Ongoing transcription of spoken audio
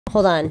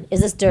Hold on.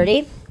 Is this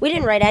dirty? We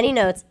didn't write any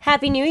notes.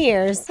 Happy New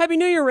Year's. Happy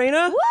New Year,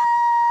 Reina.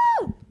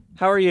 Woo!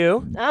 How are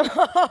you? I'm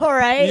all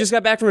right. You just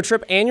got back from a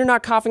trip, and you're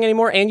not coughing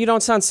anymore, and you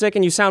don't sound sick,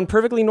 and you sound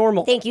perfectly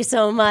normal. Thank you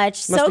so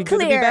much. Must so be clear.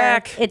 good to be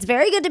back. It's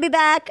very good to be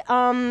back.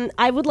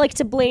 I would like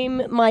to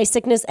blame my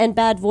sickness and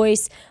bad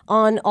voice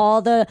on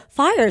all the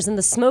fires and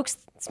the smokes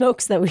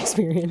that we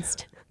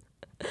experienced.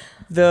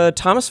 The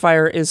Thomas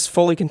fire is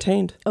fully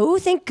contained. Oh,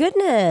 thank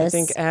goodness. I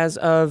think as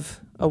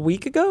of a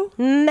week ago.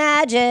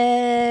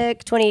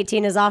 Magic.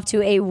 2018 is off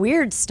to a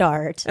weird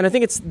start. And I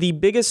think it's the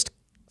biggest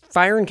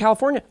fire in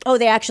California. Oh,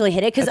 they actually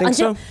hit it? I think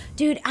so.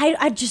 Dude,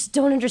 I just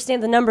don't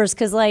understand the numbers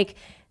because, like,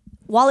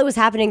 while it was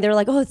happening, they were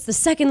like, oh, it's the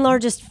second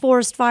largest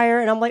forest fire.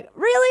 And I'm like,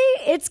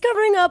 really? It's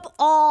covering up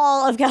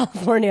all of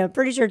California.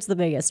 Pretty sure it's the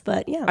biggest,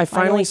 but yeah. I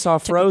finally saw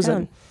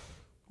Frozen.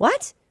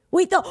 What?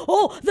 Wait,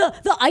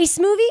 the ice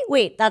movie?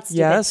 Wait, that's stupid.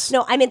 Yes.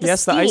 No, I meant the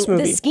skiing. The ice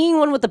movie. The skiing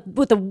one with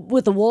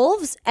the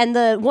wolves and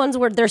the ones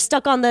where they're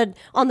stuck on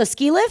the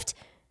ski lift.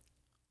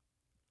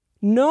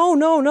 No.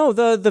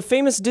 The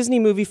famous Disney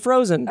movie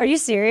Frozen. Are you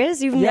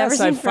serious? You've never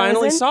seen Frozen? Yes, I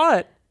finally saw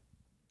it.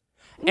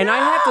 And No! I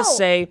have to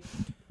say,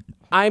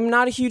 I'm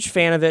not a huge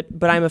fan of it,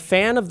 but I'm a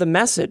fan of the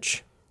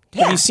message.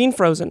 Yeah. Have you seen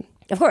Frozen?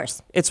 Of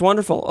course. It's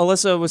wonderful.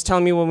 Alyssa was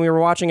telling me when we were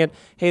watching it,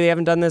 hey, they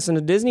haven't done this in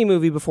a Disney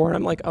movie before. And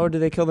I'm like, oh,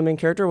 did they kill the main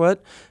character?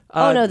 What?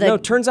 No,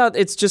 turns out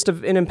it's just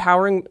an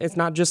empowering, it's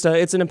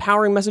an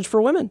empowering message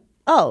for women.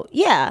 Oh,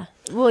 yeah.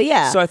 Well,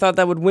 yeah. So I thought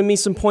that would win me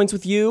some points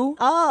with you.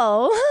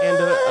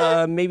 Oh.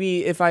 And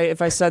maybe if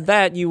I said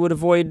that, you would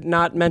avoid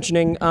not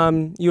mentioning,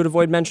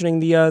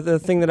 the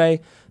thing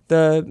that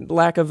the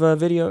lack of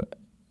video.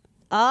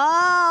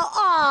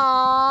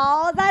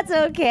 Oh, that's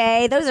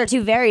okay. Those are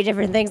two very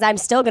different things. I'm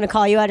still going to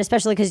call you out,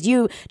 especially because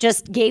you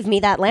just gave me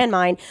that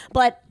landmine.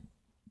 But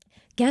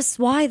guess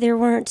why there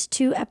weren't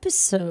 2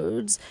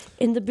 episodes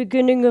in the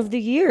beginning of the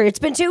year? It's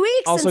been 2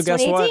 weeks Also, since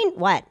guess 2018.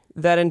 what?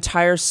 That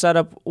entire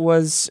setup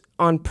was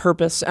on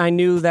purpose. I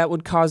knew that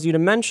would cause you to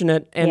mention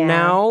it, and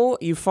now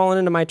you've fallen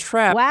into my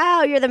trap.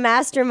 Wow, you're the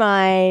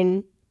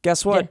mastermind.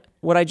 Guess what?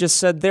 What I just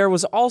said there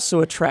was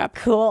also a trap.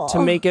 Cool. To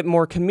make it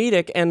more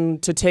comedic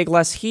and to take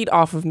less heat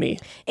off of me.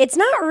 It's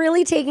not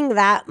really taking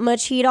that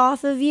much heat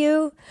off of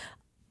you.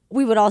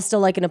 We would all still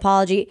like an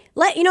apology.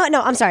 You know what?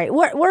 No, I'm sorry.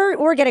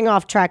 We're getting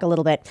off track a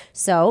little bit.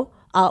 So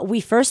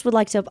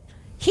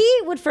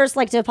he would first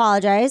like to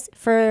apologize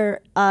for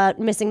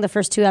missing the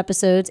first 2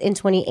 episodes in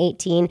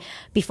 2018.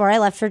 Before I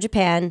left for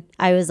Japan,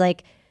 I was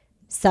like,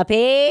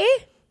 Suppy.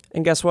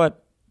 And guess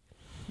what?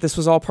 This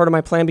was all part of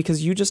my plan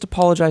because you just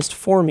apologized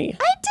for me.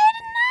 I did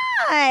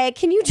not.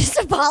 Can you just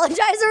apologize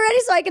already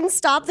so I can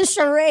stop the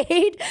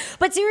charade?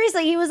 But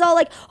seriously, he was all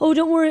like, oh,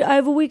 don't worry. I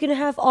have a week and a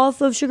half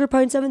off of Sugar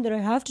Pine 7 that I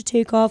have to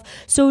take off.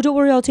 So don't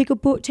worry. I'll take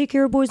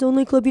care of Boys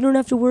Only Club. You don't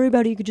have to worry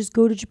about it. You could just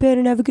go to Japan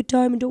and have a good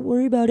time and don't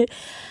worry about it.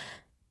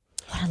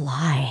 What a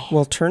lie.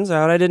 Well, turns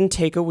out I didn't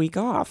take a week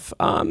off.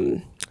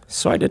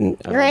 So I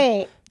didn't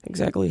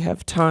exactly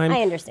have time.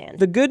 I understand.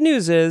 The bad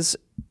news is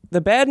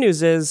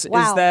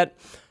that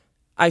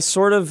I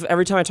sort of,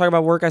 every time I talk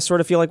about work, I sort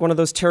of feel like one of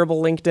those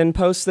terrible LinkedIn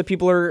posts that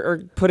people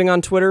are putting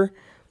on Twitter.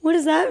 What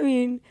does that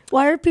mean?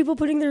 Why are people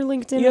putting their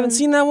LinkedIn You haven't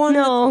seen that one?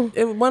 No.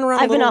 It went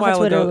around I've a little been off while of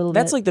Twitter ago. a little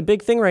That's bit. like the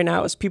big thing right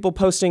now is people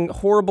posting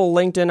horrible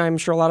LinkedIn. I'm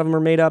sure a lot of them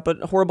are made up, but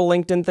horrible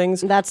LinkedIn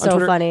things. That's on so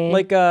Twitter. funny.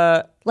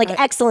 Like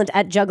excellent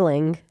at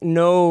juggling.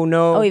 No.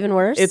 Oh, even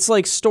worse? It's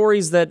like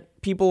stories that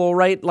people will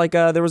write. Like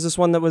there was this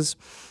one that was,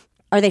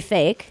 Are they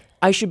fake?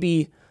 I should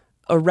be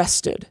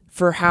arrested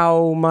for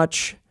how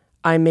much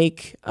I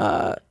make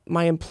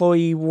my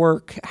employee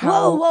work.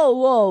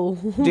 Whoa.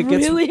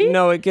 Really?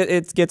 No, it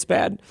gets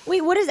bad.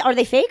 Wait, are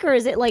they fake or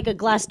is it like a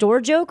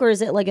Glassdoor joke or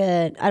is it like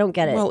I don't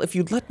get it. Well, if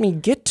you'd let me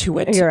get to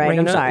it. You're right,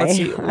 Reina, I'm sorry. Let's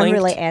see. I'm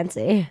really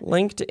antsy.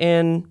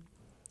 LinkedIn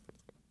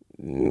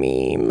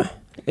meme.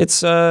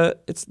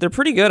 They're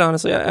pretty good,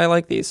 honestly. I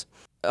like these.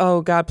 Oh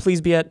God,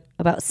 please be it.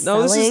 About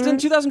selling? No, this is in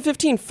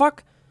 2015.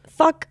 Fuck.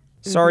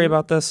 Sorry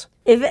about this.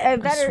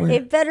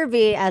 It better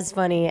be as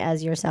funny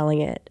as you're selling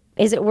it.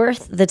 Is it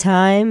worth the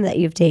time that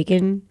you've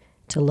taken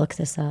to look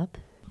this up?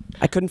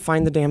 I couldn't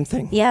find the damn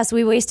thing. Yes,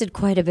 we wasted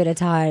quite a bit of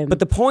time. But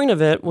the point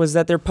of it was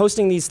that they're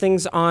posting these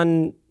things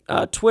on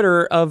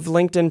Twitter of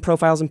LinkedIn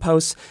profiles and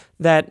posts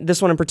that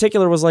this one in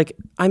particular was like,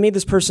 I made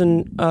this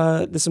person,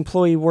 this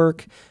employee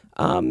work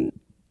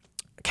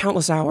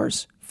countless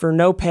hours for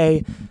no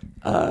pay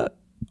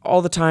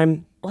all the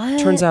time. What?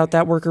 Turns out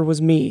that worker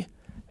was me.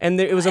 And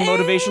it was a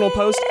motivational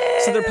post.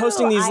 So they're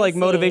posting these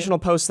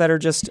motivational posts that are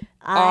just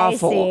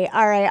awful. I see.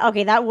 All right.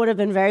 Okay, that would have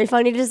been very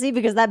funny to see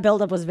because that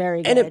buildup was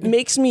very good. And it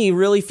makes me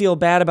really feel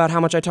bad about how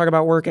much I talk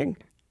about working.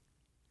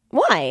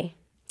 Why?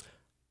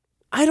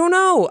 I don't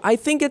know. I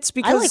think it's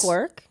because I like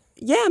work.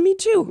 Yeah, me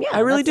too. Yeah, I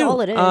really that's do. all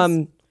it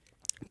is.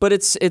 But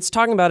it's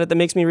talking about it that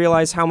makes me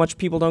realize how much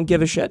people don't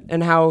give a shit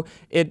and how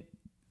it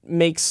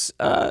makes.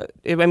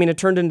 It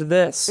turned into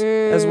this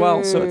as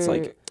well. So it's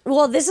like.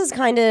 Well, this is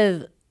kind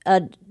of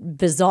a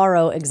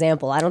bizarro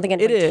example. I don't think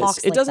anybody talks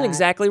like that. It doesn't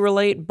exactly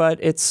relate, but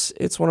it's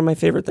one of my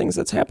favorite things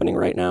that's happening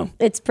right now.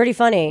 It's pretty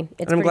funny.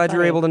 And I'm glad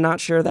you're able to not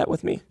share that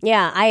with me.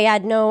 Yeah, I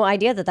had no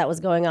idea that was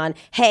going on.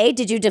 Hey,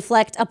 did you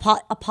deflect?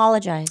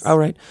 Apologize. All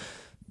right.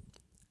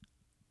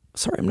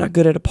 Sorry, I'm not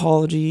good at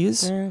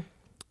apologies.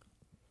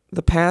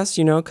 The past,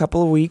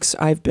 couple of weeks,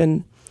 I've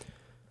been...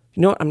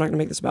 You know what? I'm not going to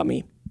make this about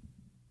me.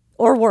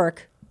 Or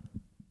work.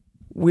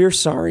 We're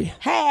sorry.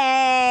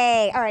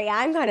 Hey! All right, yeah,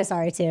 I'm kind of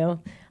sorry too.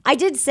 I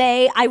did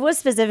say, I was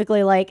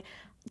specifically like,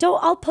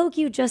 I'll poke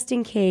you just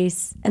in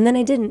case. And then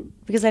I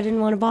didn't, because I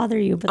didn't want to bother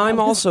you. But I'm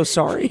also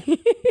sorry.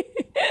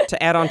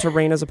 To add on to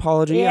Reina's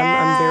apology,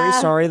 yeah. I'm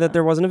very sorry that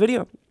there wasn't a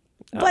video.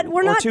 But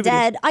we're not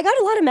dead. I got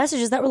a lot of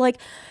messages that were like,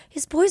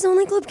 "Is Boys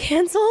Only Club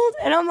canceled?"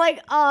 And I'm like,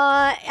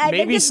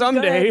 maybe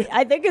someday.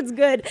 I think it's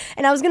good.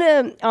 And I was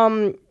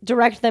gonna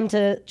direct them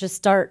to just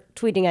start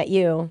tweeting at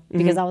you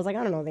because I was like,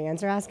 I don't know the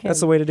answer. Ask him.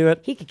 That's the way to do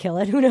it. He could kill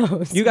it. Who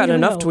knows? You got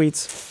enough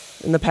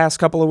tweets in the past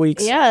couple of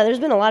weeks. Yeah, there's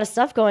been a lot of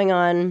stuff going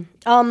on.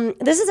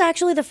 This is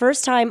actually the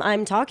first time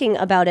I'm talking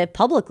about it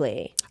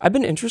publicly. I've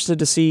been interested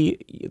to see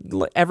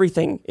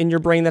everything in your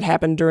brain that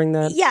happened during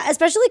that. Yeah,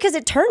 especially because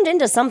it turned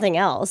into something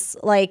else.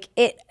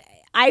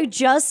 I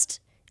just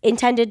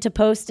intended to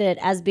post it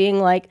as being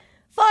like,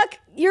 fuck,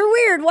 you're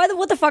weird.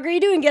 What the fuck are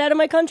you doing? Get out of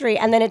my country.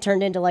 And then it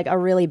turned into like a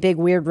really big,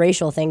 weird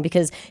racial thing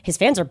because his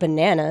fans are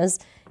bananas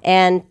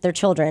and they're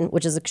children,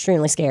 which is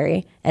extremely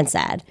scary and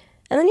sad.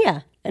 And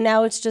then, and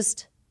now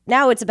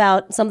it's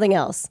about something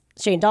else.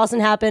 Shane Dawson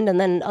happened, and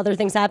then other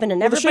things happened,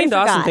 and everybody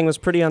forgot. The Shane Dawson thing was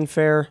pretty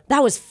unfair.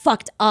 That was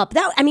fucked up.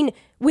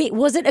 Wait,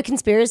 was it a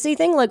conspiracy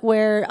thing? Like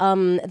where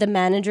the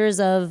managers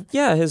of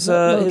his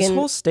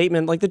whole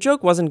statement, like the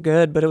joke wasn't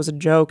good, but it was a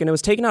joke, and it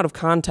was taken out of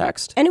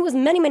context. And it was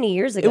many, many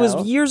years ago. It was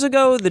years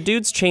ago. The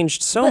dude's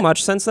changed so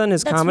much since then.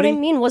 His comedy. That's what I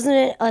mean. Wasn't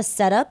it a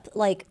setup?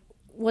 Like,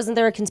 wasn't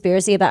there a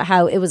conspiracy about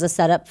how it was a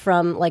setup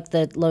from like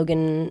the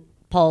Logan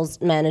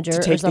Paul's manager to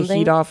take or something? The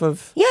heat off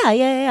of...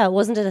 Yeah.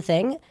 Wasn't it a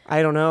thing?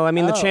 I don't know. I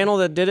mean, the channel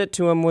that did it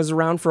to him was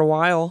around for a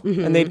while,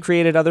 and they'd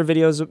created other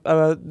videos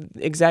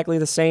exactly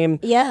the same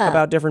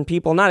about different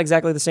people. Not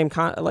exactly the same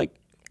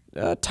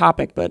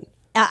topic, but...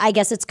 I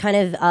guess it's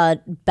kind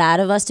of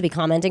bad of us to be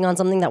commenting on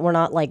something that we're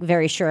not like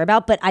very sure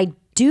about, but I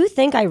do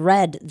think I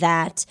read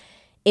that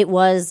it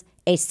was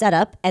a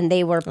setup and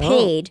they were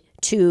paid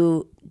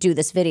to do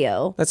this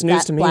video. That's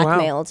news to me.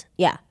 Blackmailed. Wow.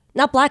 Yeah.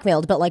 Not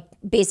blackmailed, but like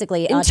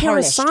basically tarnished.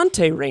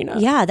 Interessante, Reina.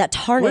 Yeah, that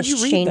tarnished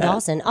Shane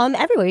Dawson.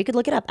 Everywhere. You could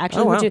look it up.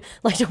 Actually, would you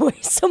like to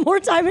waste some more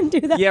time and do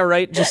that? Yeah,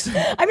 right.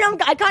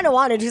 I kind of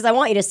wanted because I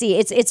want you to see.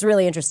 It's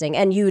really interesting,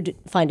 and you'd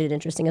find it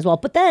interesting as well.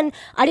 But then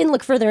I didn't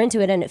look further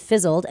into it, and it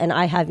fizzled. And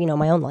I have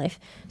my own life.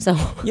 So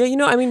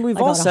yeah, we've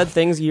all said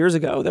things years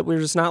ago that we're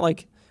just not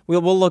like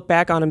we'll look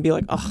back on and be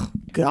like, oh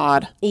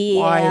God,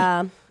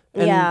 why?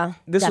 And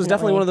this was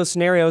definitely one of those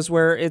scenarios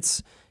where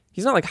he's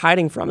not like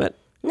hiding from it.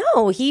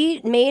 No,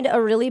 he made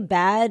a really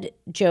bad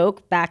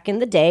joke back in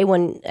the day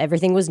when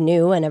everything was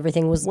new and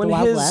everything was the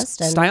Wild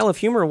West. And his style of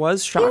humor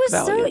was shock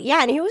value.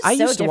 And he was I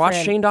used to watch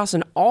Shane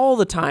Dawson all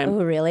the time.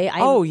 Oh, really?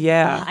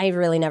 Yeah. I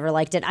really never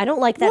liked it. I don't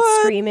like that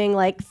screaming,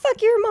 like,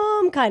 fuck your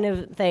mom kind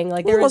of thing.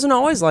 Like, it wasn't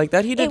always like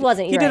that. He did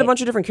a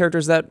bunch of different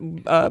characters that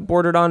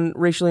bordered on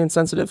racially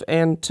insensitive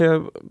and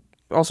to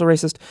also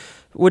racist,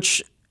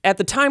 which at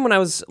the time when I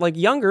was like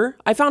younger,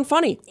 I found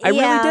funny. I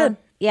really did.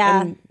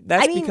 Yeah. And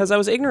that's because I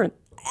was ignorant.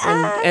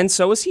 And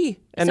so was he.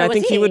 And I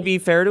think he would be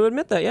fair to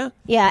admit that, yeah.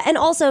 Yeah, and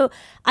also,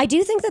 I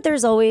do think that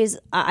there's always,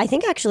 I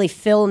think actually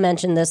Phil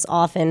mentioned this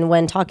often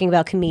when talking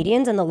about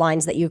comedians and the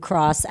lines that you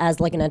cross as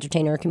like an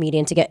entertainer or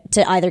comedian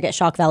to either get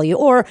shock value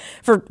or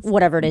for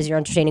whatever it is you're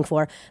entertaining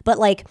for. But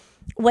like,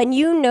 when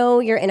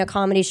you're in a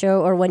comedy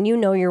show or when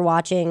you're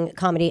watching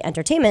comedy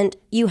entertainment,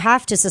 you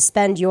have to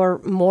suspend your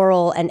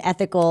moral and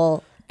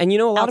ethical And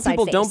a lot of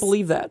people face. don't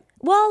believe that.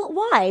 Well,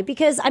 why?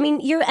 Because,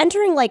 you're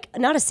entering, like,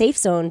 not a safe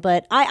zone,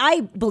 but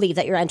I believe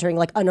that you're entering,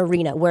 like, an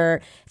arena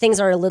where things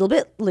are a little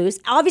bit loose.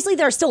 Obviously,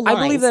 there are still lines.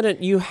 I believe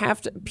that you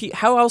have to...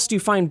 How else do you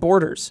find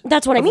borders?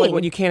 That's what I mean. Like,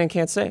 what you can and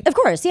can't say. Of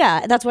course,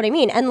 yeah. That's what I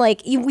mean. And,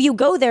 like, you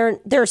go there,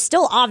 there are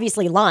still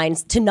obviously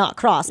lines to not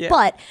cross. Yeah.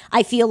 But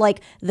I feel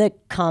like the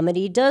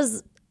comedy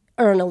does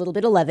earn a little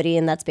bit of levity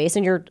in that space,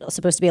 and you're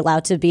supposed to be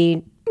allowed to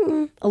be...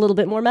 a little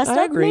bit more messed up.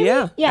 I agree,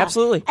 maybe? yeah,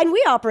 absolutely. And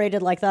we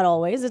operated like that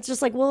always. It's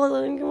just like, well,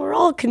 we're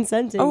all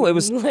consenting. Oh, it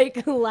was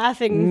like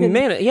laughing.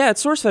 Man, yeah, at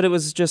SourceFed, it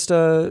was just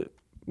a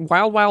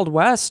wild, wild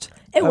west.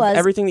 It was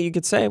everything that you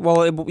could say.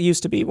 Well, it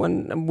used to be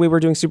when we were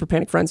doing Super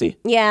Panic Frenzy.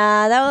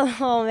 Yeah, that was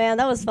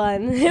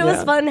fun. It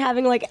was fun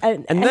having like,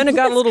 and then it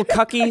got a little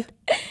cucky.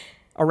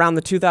 Around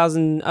the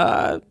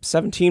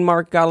 2017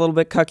 mark, got a little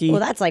bit cucky. Well,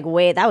 that's like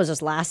that was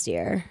just last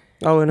year.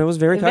 Oh, and it was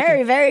very cucky.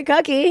 Very, very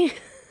cucky.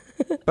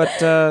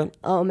 But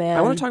oh man,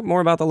 I want to talk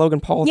more about the Logan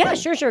Paul thing. Yeah,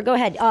 sure, go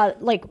ahead.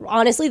 Like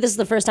honestly, this is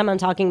the first time I'm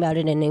talking about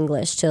it in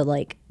English to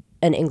like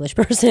an English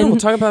person. No, we'll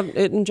talk about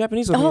it in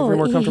Japanese if you're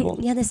more comfortable.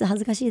 Yeah, this is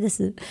hazukashii.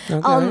 This is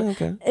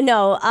okay.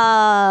 No,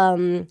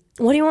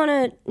 what do you want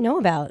to know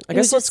about? I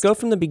guess let's go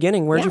from the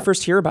beginning. Where did you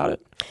first hear about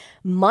it?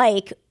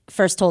 Mike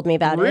first told me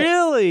about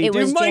Really? It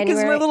Dude, was Mike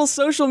January. is my little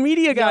social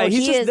media guy.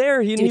 He's just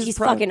there. He's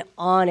fucking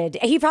on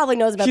it. He probably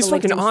knows about He's the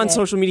fucking LinkedIn on shit.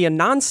 social media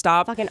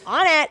nonstop. Fucking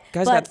on it.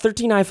 Guy's got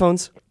 13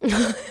 iPhones.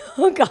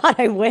 Oh, God,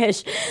 I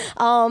wish.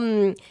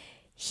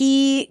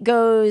 He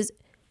goes,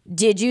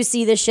 did you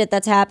see the shit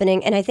that's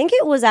happening? And I think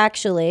it was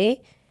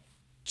actually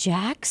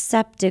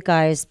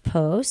Jacksepticeye's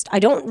post. I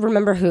don't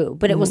remember who,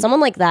 but it was someone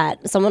like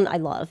that, someone I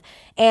love.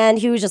 And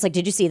he was just like,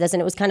 did you see this?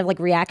 And it was kind of like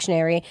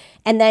reactionary.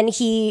 And then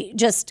he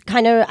just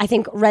kind of, I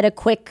think, read a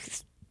quick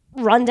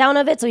rundown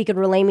of it so he could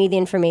relay me the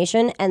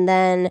information. And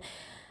then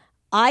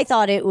I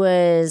thought it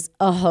was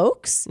a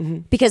hoax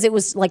because it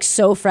was like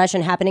so fresh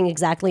and happening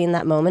exactly in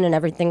that moment, and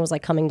everything was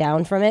like coming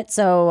down from it.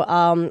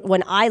 So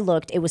when I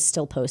looked, it was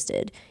still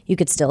posted. You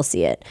could still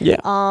see it. Yeah.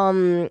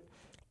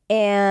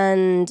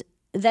 And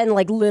then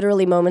like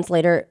literally moments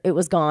later, it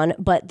was gone.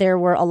 But there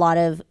were a lot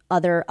of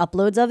other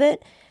uploads of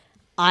it.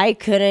 I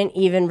couldn't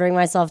even bring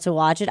myself to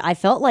watch it. I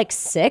felt like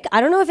sick. I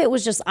don't know if it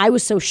was just I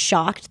was so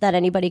shocked that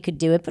anybody could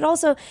do it, but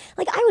also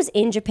like I was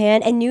in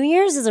Japan, and New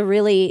Year's is a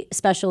really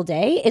special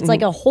day. It's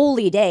like a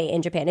holy day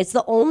in Japan. It's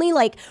the only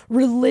like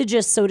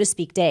religious, so to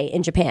speak, day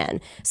in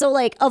Japan. So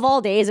like of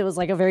all days, it was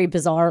like a very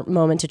bizarre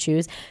moment to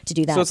choose to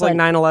do that. So it's like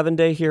 9/11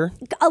 day here?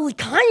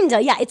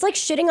 Kinda, yeah. It's like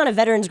shitting on a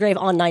veteran's grave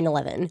on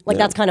 9/11. Like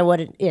that's kind of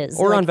what it is.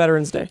 Or like, on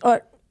Veterans Day.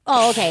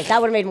 Oh, okay.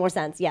 That would have made more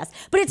sense. Yes.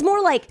 But it's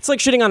more like... It's like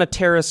shitting on a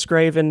terrorist's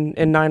grave in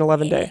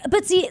 9/11 day.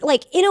 But see,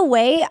 like, in a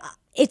way,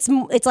 it's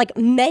like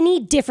many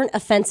different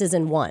offenses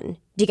in one.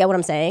 Do you get what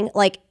I'm saying?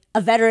 Like,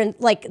 a veteran,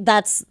 like,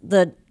 that's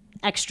the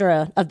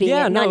extra of being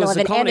at 9/11 it's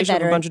a combination and a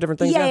veteran. Of a bunch of different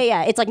things.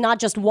 Yeah. It's like not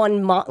just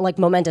one, like,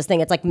 momentous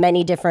thing. It's like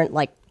many different,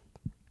 like,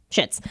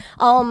 shits.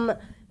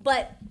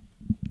 But,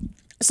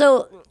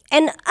 so,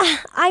 and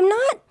I'm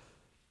not...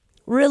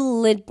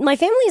 My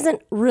family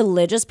isn't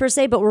religious per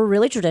se, but we're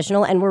really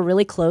traditional and we're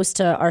really close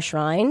to our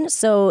shrine.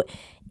 So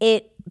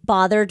it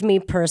bothered me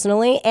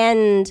personally.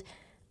 And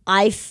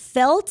I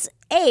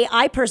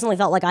personally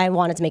felt like I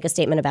wanted to make a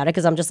statement about it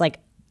because I'm just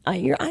like,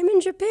 I'm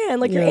in Japan.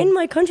 Like, you're in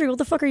my country. What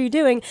the fuck are you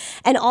doing?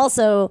 And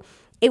also,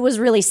 it was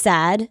really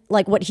sad.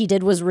 Like, what he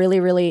did was really,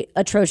 really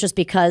atrocious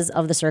because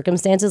of the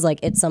circumstances. Like,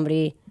 it's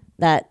somebody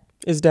that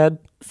is dead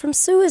from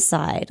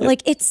suicide.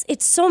 Like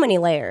it's so many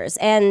layers.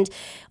 And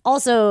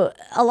also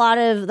a lot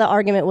of the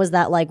argument was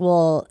that like,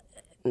 well,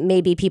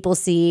 maybe people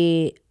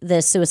see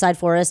this suicide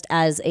forest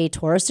as a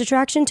tourist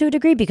attraction to a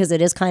degree because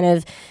it is kind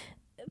of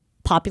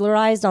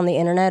popularized on the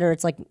internet, or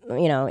it's like,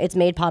 you know, it's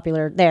made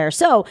popular there.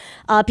 So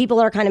people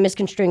are kind of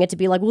misconstruing it to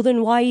be like, well,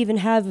 then why even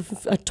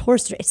have a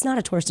tourist? It's not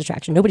a tourist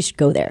attraction. Nobody should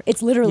go there.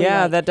 It's literally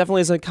that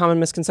definitely is a common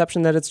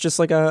misconception that it's just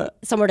like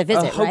somewhere to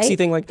visit, a hoaxy right?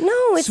 thing. Like,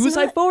 no, it's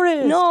Suicide not.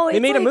 Forest. No,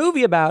 they made a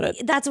movie about it.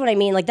 That's what I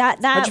mean. Like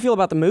that. How'd you feel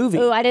about the movie?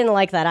 Oh, I didn't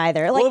like that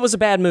either. Like, well, it was a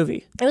bad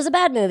movie. It was a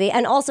bad movie,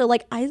 and also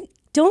like I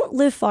don't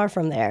live far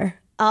from there.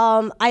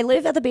 I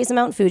live at the base of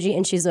Mount Fuji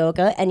in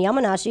Shizuoka, and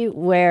Yamanashi,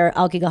 where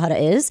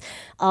Aokigahara is.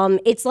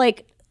 It's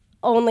like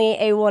only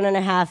a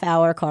 1.5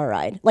 hour car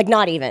ride. Like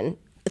not even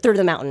through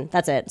the mountain.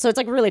 That's it. So it's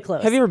like really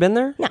close. Have you ever been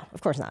there? No,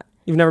 of course not.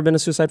 You've never been to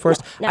Suicide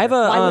Forest? No, never.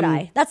 Why would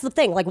I? That's the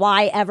thing. Like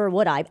why ever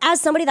would I?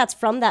 As somebody that's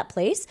from that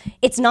place,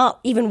 it's not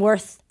even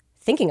worth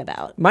thinking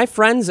about. My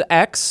friend's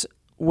ex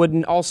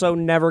would also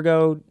never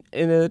go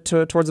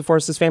towards the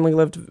forest. His family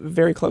lived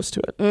very close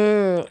to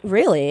it.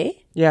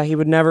 Really? Yeah, he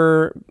would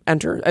never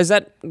enter. Is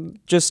that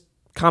just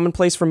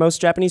commonplace for most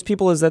Japanese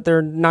people, is that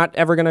they're not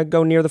ever going to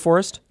go near the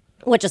forest?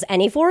 What, just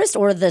any forest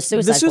or the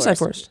suicide forest? The suicide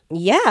forest.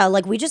 Yeah,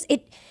 like we just,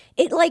 it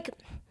like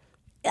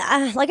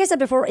I said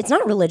before, it's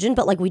not religion,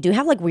 but like we do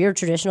have like weird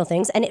traditional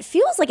things, and it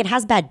feels like it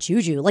has bad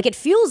juju. Like it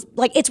feels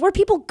like it's where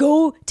people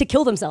go to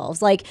kill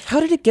themselves. Like,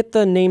 how did it get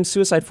the name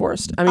Suicide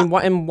Forest? I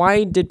mean,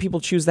 why did people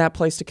choose that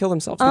place to kill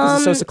themselves? Because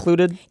it's so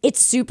secluded? It's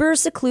super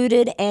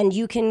secluded, and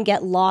you can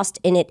get lost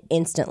in it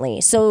instantly.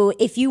 So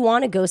if you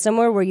want to go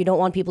somewhere where you don't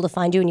want people to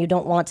find you, and you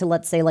don't want to,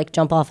 let's say, like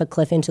jump off a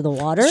cliff into the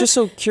water. It's just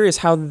so curious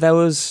how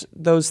those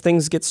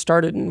things get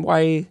started, and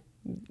why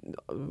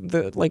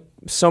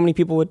so many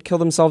people would kill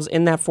themselves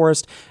in that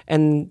forest,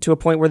 and to a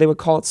point where they would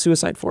call it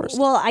Suicide Forest.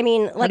 Well, I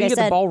mean, like how do you I get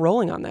said, the ball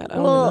rolling on that? I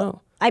don't even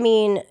know. I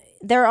mean,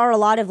 there are a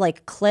lot of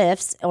like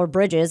cliffs or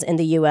bridges in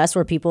the U.S.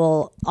 where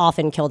people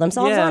often kill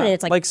themselves on, and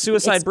it's like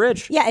Suicide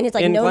Bridge. Yeah, and it's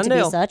like known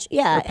Glendale, to be such.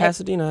 Yeah, or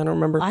Pasadena. I don't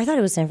remember. I thought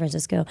it was San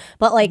Francisco,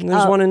 but like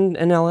there's one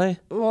in L.A.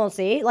 Well,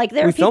 see, like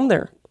there we filmed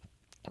there.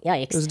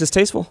 Yikes. It was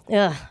distasteful.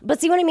 Yeah. But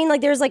see what I mean?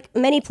 Like there's like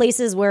many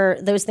places where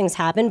those things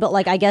happen, but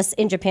like I guess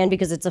in Japan,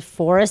 because it's a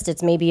forest,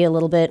 it's maybe a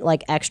little bit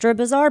like extra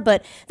bizarre.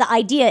 But the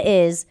idea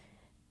is,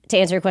 to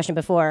answer your question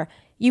before,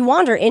 you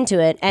wander into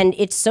it and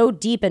it's so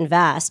deep and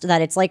vast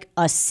that it's like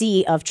a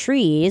sea of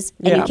trees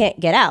and you can't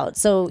get out.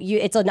 So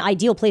it's an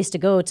ideal place to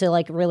go to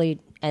like really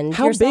end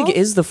yourself. How big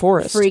is the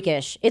forest?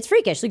 Freakish. It's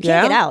freakish. You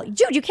can't get out.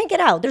 Dude, you can't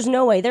get out. There's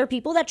no way. There are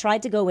people that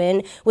tried to go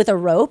in with a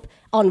rope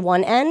on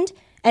one end,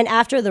 and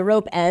after the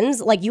rope ends,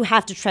 like you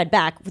have to tread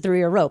back through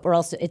your rope, or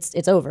else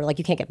it's over. Like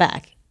you can't get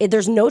back.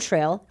 There's no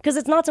trail because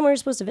it's not somewhere you're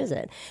supposed to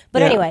visit.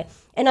 But anyway,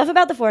 enough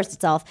about the forest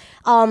itself.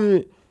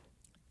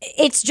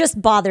 it's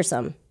just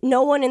bothersome.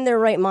 No one in their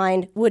right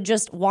mind would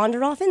just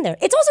wander off in there.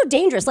 It's also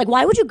dangerous. Like,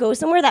 why would you go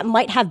somewhere that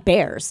might have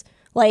bears?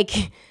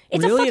 Like,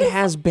 it's really, it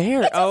has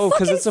bears.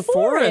 Because it's a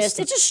forest.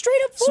 It's just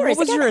straight up forest. So what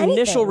was your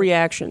initial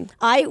reaction?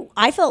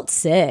 I felt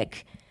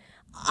sick.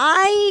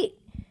 I've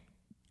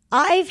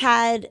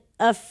had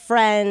a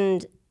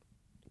friend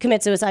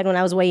commit suicide when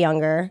I was way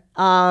younger,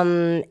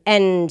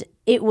 and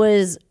it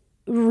was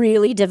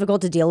really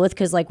difficult to deal with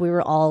because like we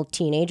were all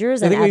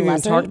teenagers. I and think we've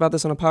even talked about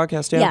this on a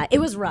podcast. Yeah, it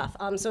was rough.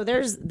 So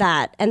there's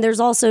that, and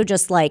there's also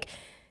just like.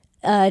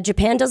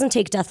 Japan doesn't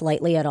take death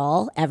lightly at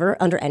all, ever,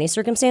 under any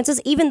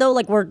circumstances, even though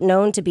like we're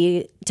known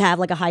to have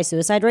like a high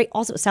suicide rate.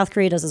 Also, South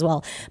Korea does as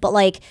well. But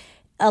like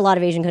a lot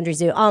of Asian countries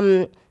do.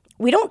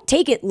 We don't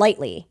take it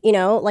lightly, you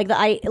know,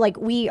 like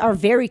we are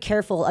very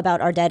careful about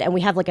our dead, and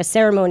we have like a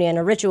ceremony and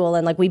a ritual,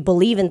 and like we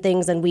believe in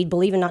things, and we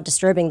believe in not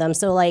disturbing them.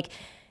 So like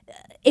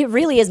it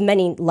really is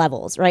many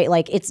levels, right?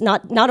 Like it's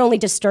not only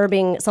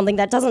disturbing something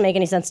that doesn't make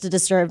any sense to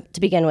disturb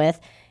to begin with.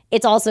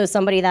 It's also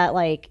somebody that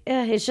like,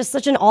 it's just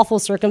such an awful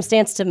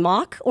circumstance to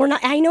mock or not.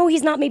 I know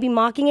he's not maybe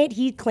mocking it.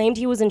 He claimed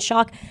he was in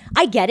shock.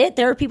 I get it.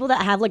 There are people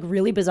that have like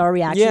really bizarre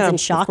reactions in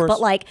shock, but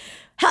like,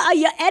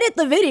 you edit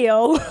the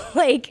video,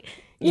 like,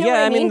 you know what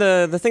I mean?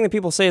 The thing that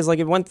people say is like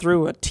it went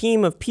through a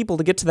team of people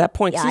to get to that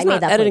point. Yeah, he's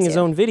not editing his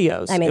own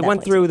videos. It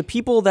went through the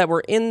people that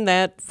were in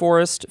that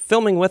forest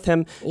filming with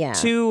him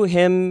to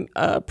him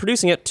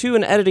producing it to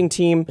an editing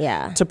team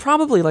to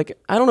probably like,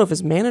 I don't know if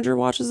his manager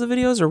watches the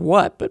videos or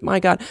what, but my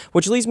God,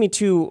 which leads me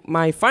to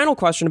my final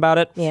question about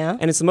it. Yeah.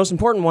 And it's the most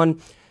important one.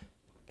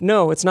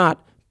 No, it's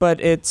not. But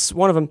it's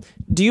one of them.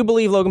 Do you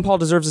believe Logan Paul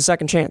deserves a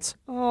second chance?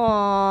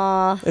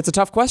 Aww. It's a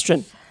tough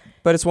question,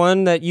 but it's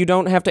one that you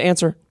don't have to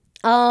answer.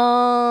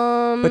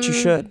 But you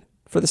should,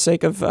 for the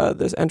sake of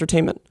this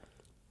entertainment.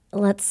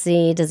 Let's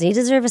see. Does he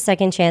deserve a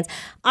second chance?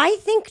 I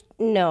think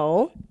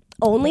no.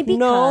 Only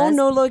because...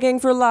 No logging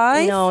for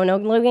life? No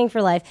logging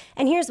for life.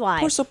 And here's why.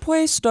 Por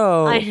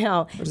supuesto. I know.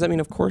 What does that mean,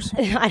 of course?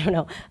 I don't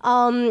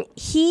know.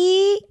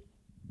 He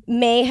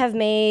may have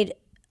made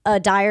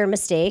a dire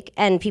mistake,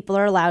 and people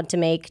are allowed to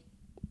make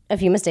a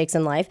few mistakes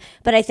in life.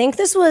 But I think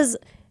this was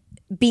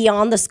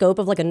beyond the scope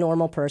of like a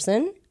normal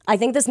person. I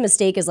think this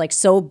mistake is like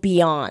so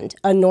beyond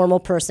a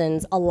normal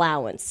person's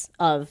allowance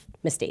of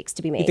mistakes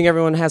to be made. You think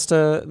everyone has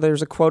to,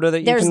 there's a quota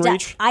that you can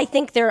reach? I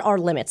think there are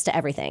limits to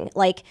everything.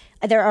 Like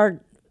there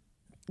are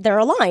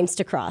lines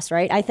to cross,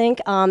 right? I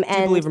think. Do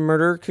you believe a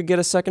murderer could get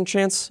a second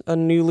chance, a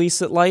new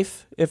lease at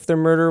life, if their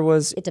murder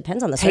was It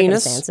depends on the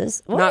heinous?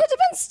 Circumstances. Well,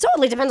 it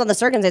totally depends on the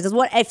circumstances.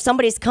 What if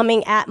somebody's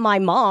coming at my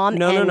mom?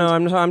 No.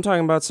 I'm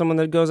talking about someone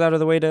that goes out of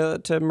the way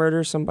to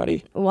murder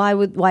somebody. Why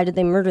did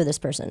they murder this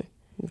person?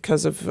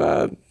 Because of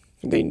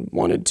they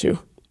wanted to.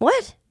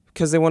 What?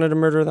 Because they wanted to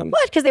murder them.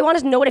 What? Because they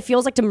wanted to know what it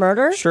feels like to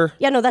murder? Sure.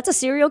 Yeah, no, that's a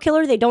serial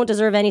killer. They don't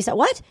deserve any...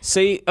 What?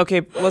 Say,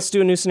 okay, let's do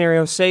a new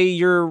scenario. Say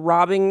you're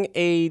robbing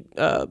a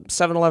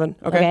 7-Eleven,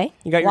 okay?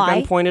 You got your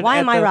gun pointed Why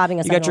am I robbing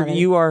a 7-Eleven?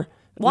 You are...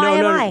 Why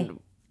am I?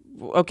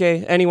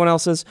 Okay, anyone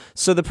else's.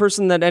 So the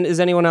person that is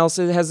anyone else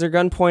has their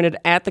gun pointed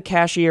at the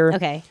cashier.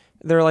 Okay.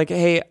 They're like,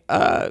 hey,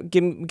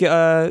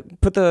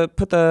 put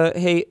the,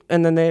 hey,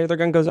 and then their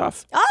gun goes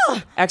off.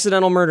 Oh!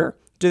 Accidental murder.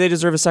 Do they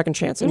deserve a second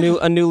chance?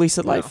 A new lease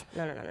at life?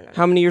 No.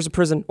 How many years of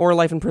prison or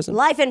life in prison?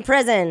 Life in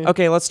prison.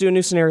 Okay, let's do a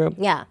new scenario.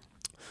 Yeah.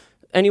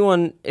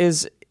 Anyone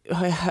has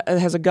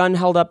a gun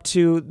held up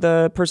to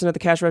the person at the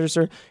cash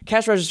register.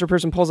 Cash register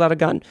person pulls out a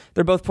gun.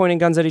 They're both pointing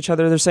guns at each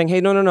other. They're saying, hey,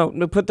 no,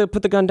 put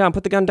the gun down.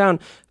 Put the gun down.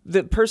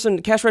 The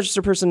cash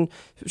register person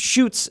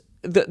shoots.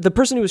 The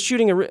person who was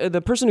shooting,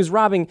 the person who's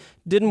robbing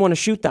didn't want to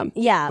shoot them.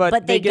 Yeah,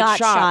 but they got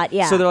shot.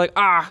 Yeah. So they're like,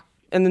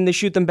 and then they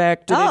shoot them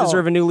back. Do they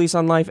deserve a new lease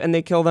on life? And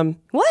they kill them.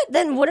 What?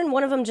 Then wouldn't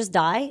one of them just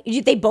die?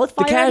 They both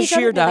fire at each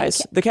other? The cashier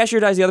dies. The cashier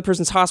dies. The other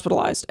person's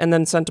hospitalized and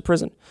then sent to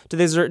prison. Do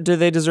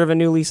they deserve a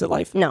new lease at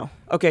life? No.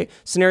 Okay.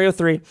 Scenario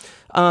 3.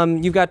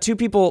 You've got two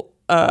people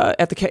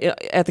at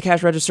the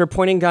cash register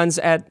pointing guns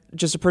at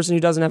just a person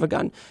who doesn't have a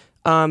gun.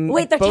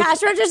 Wait, the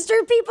cash register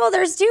people?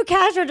 There's two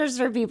cash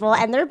register people,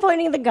 and they're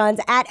pointing the guns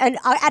at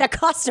a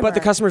customer. But the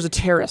customer's a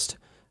terrorist.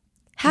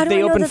 How do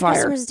I know that the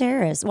customer's a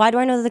terrorist? Why do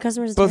I know that the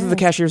customer's a terrorist? Both of the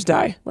cashiers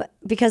die. What?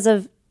 Because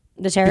of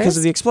the terrorist? Because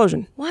of the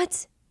explosion.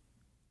 What?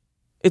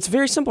 It's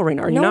very simple,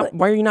 Reina.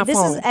 Why are you not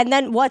following? And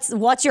then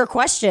what's your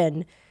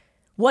question?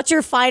 What's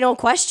your final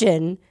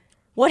question?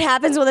 What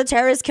happens when the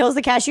terrorist kills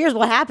the cashiers?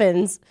 What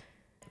happens?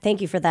 Thank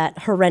you for that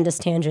horrendous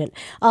tangent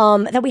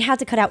that we had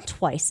to cut out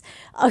twice.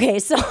 Okay,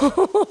 so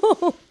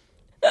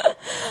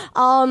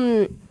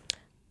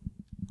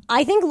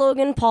I think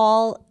Logan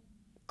Paul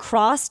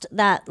crossed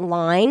that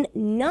line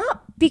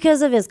not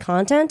because of his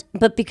content,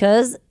 but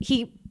because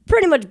he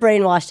pretty much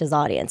brainwashed his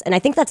audience. And I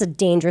think that's a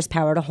dangerous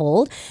power to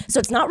hold. So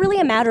it's not really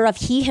a matter of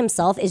he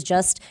himself is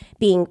just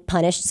being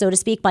punished, so to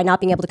speak, by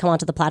not being able to come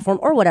onto the platform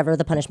or whatever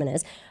the punishment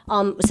is.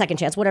 Second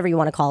chance, whatever you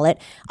want to call it.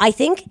 I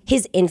think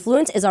his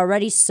influence is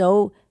already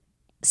so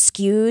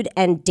skewed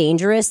and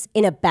dangerous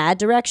in a bad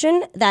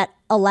direction that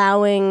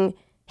allowing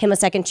him a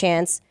second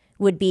chance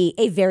would be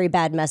a very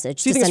bad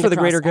message. Do you think it's for the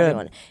greater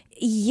good?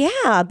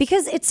 Yeah,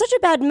 because it's such a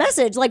bad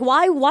message. Like,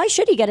 why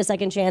should he get a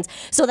second chance?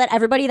 So that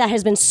everybody that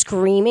has been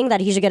screaming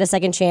that he should get a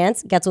second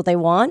chance gets what they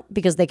want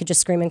because they could just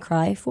scream and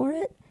cry for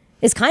it?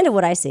 Is kind of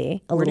what I see a little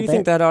bit. Where do you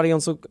think that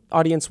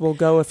audience will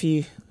go if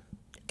he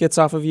gets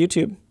off of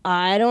YouTube?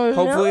 I don't know.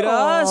 Hopefully to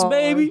us,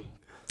 baby.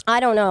 I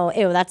don't know.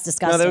 Ew, that's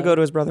disgusting. No, they'll go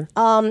to his brother.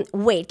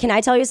 Wait, can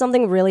I tell you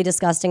something really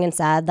disgusting and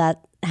sad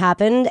that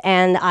happened?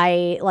 And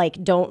I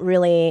don't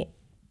really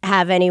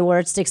have any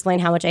words to explain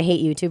how much I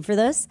hate YouTube for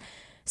this.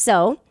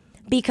 So,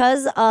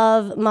 because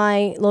of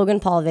my Logan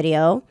Paul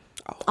video,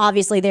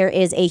 obviously there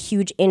is a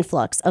huge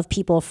influx of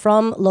people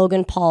from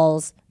Logan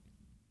Paul's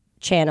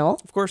channel,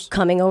 of course,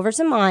 coming over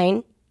to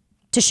mine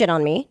to shit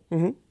on me,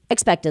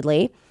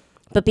 expectedly.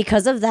 But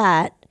because of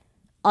that,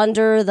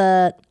 under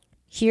the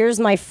here's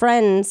my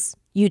friend's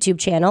YouTube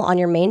channel on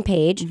your main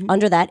page,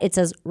 under that it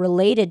says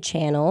related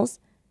channels,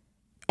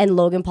 and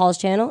Logan Paul's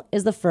channel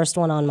is the first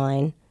one on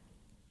mine.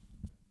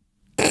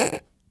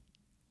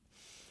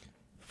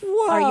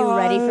 Are you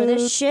ready for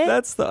this shit?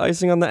 That's the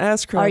icing on the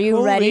ass crack. Are you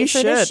Holy ready for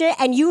shit. this shit?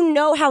 And you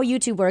know how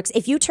YouTube works.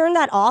 If you turn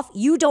that off,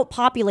 you don't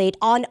populate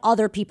on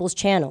other people's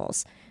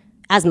channels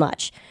as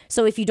much.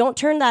 So if you don't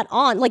turn that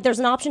on, there's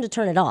an option to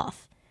turn it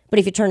off. But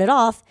if you turn it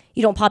off,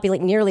 you don't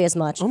populate nearly as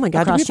much. Oh my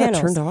God, do we have channels.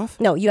 that turned off?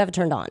 No, you have it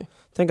turned on.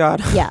 Thank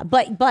God. Yeah,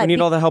 but we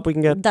need all the help we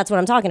can get. That's what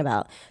I'm talking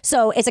about.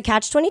 So it's a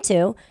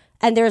catch-22,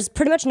 and there's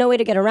pretty much no way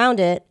to get around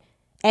it.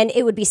 And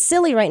it would be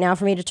silly right now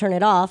for me to turn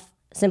it off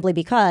simply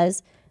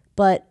because.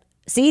 But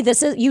see,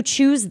 you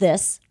choose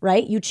this,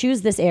 right? You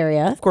choose this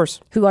area. Of course.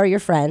 Who are your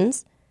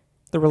friends?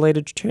 The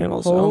related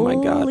channels. Oh my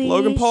God.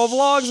 Logan Paul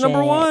Vlogs, shit.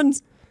 number 1.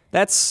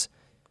 That's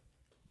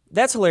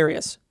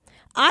hilarious.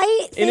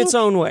 I think, in its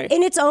own way.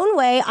 In its own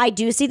way, I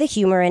do see the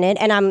humor in it,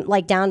 and I'm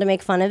down to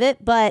make fun of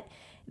it, but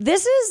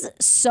this is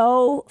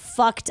so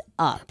fucked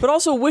up. But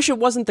also wish it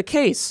wasn't the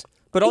case.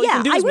 But all you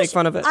can do is make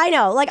fun of it. I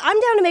know. I'm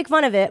down to make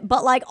fun of it,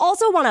 but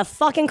also want to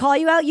fucking call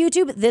you out,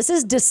 YouTube. This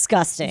is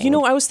disgusting. You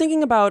know, I was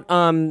thinking about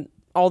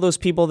all those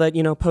people that,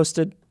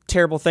 posted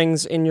terrible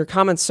things in your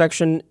comments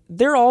section.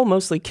 They're all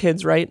mostly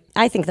kids, right?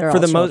 I think they're all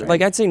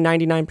children. I'd say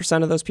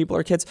 99% of those people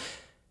are kids.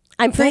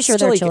 I'm pretty sure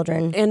they're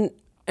children.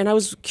 And I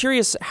was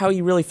curious how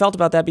you really felt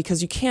about that,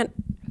 because you can't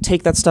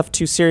take that stuff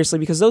too seriously,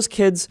 because those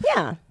kids,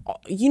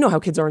 you know how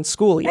kids are in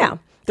school. Yeah.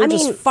 They're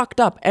just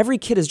fucked up. Every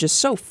kid is just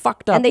so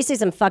fucked up. And they say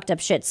some fucked up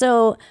shit.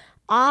 So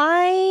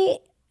everybody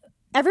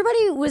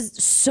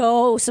was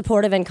so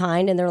supportive and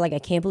kind, and they're like, I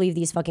can't believe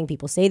these fucking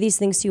people say these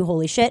things to you.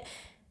 Holy shit.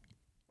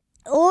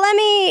 Let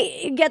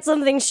me get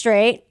something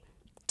straight.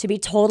 To be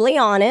totally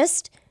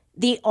honest,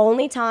 the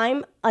only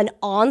time an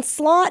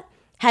onslaught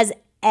has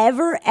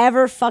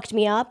ever fucked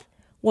me up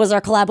was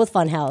our collab with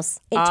Funhouse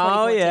in 2014.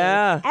 Oh,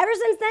 yeah. Ever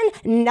since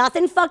then,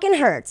 nothing fucking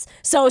hurts.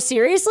 So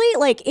seriously,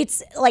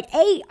 it's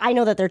I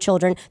know that they're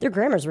children. Their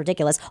grammar's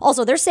ridiculous.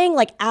 Also, they're saying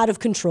out of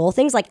control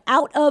things,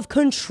 out of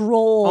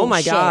control. Oh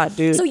my shit. God,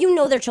 dude. So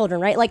they're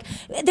children, right?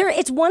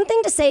 It's one thing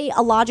to say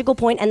a logical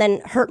point and then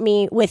hurt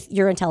me with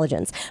your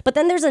intelligence. But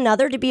then there's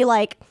another to be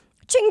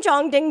ching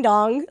chong ding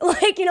dong.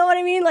 You know what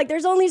I mean?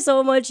 There's only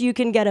so much you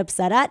can get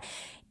upset at.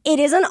 It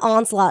is an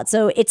onslaught,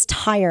 so it's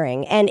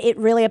tiring, and it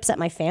really upset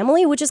my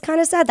family, which is kind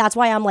of sad. That's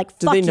why I'm fuck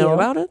you. Did they know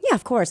about it? Yeah,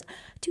 of course.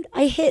 Dude,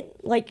 I hit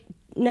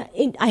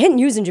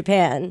news in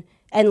Japan,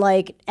 and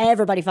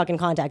everybody fucking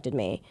contacted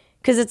me.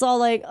 Because it's all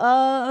what's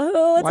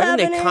happening? Why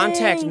didn't they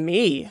contact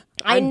me?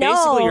 I'm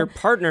basically your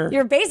partner.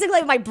 You're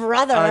basically my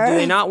brother. Do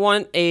they not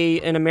want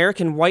an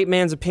American white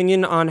man's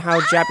opinion on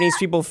how Japanese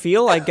people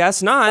feel? I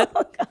guess not.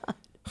 Oh, God.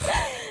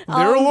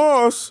 They're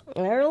lost.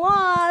 They're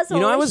lost.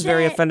 I was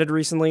very offended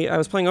recently. I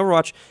was playing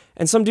Overwatch,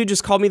 and some dude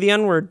just called me the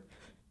N-word.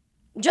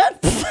 Why?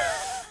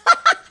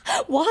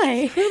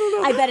 I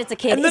don't know. I bet it's a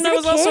kid. And then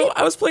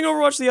I was playing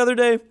Overwatch the other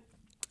day.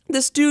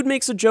 This dude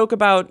makes a joke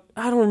about,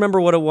 I don't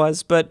remember what it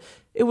was, but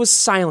it was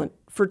silent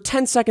for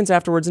 10 seconds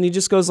afterwards, and he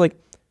just goes hey,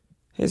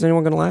 is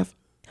anyone going to laugh?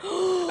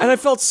 And I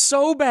felt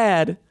so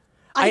bad.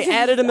 I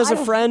added him as a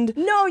friend.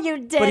 No, you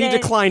didn't. But he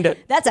declined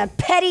it. That's a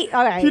petty.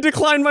 All right. He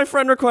declined my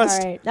friend request.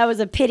 All right. That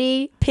was a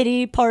pity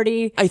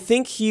party. I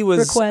think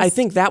request. I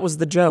think that was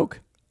the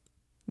joke,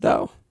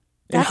 though.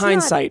 In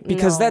hindsight,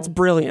 because that's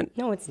brilliant.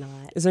 No, it's not.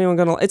 Is anyone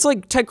gonna? It's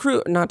like Ted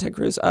Cruz, not Ted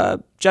Cruz.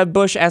 Jeb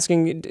Bush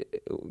asking,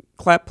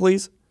 "Clap,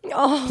 please.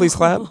 Oh. Please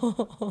clap."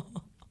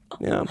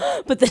 Yeah.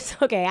 But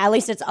at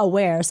least it's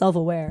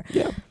self-aware.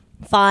 Yeah.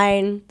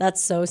 Fine.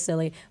 That's so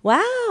silly.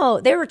 Wow.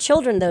 They were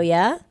children, though.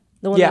 Yeah.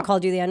 The one that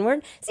called you the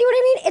N-word? See what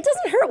I mean? It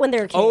doesn't hurt when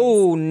they're kids.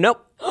 Oh,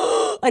 nope.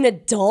 An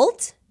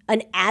adult?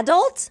 An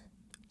adult?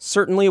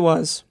 Certainly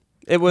was.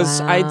 It was,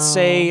 wow. I'd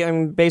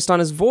say, based on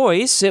his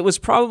voice, it was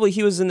probably,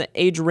 he was in the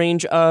age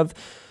range of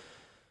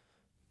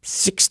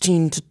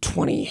 16 to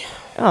 20.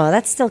 Oh,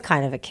 that's still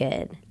kind of a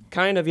kid.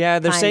 Kind of, yeah.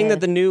 They're saying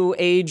that the new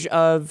age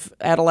of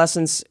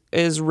adolescence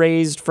is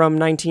raised from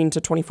 19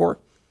 to 24.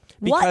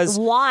 Because,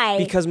 what? Why?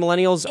 Because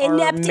millennials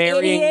Inept are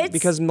marrying. Idiots?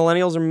 Because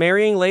millennials are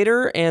marrying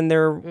later, and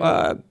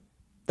they're.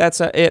 That's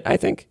it. I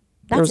think.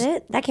 That's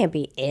it. That can't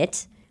be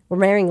it. We're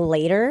marrying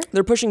later.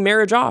 They're pushing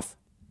marriage off.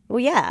 Well,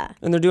 yeah.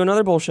 And they're doing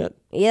other bullshit.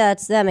 Yeah,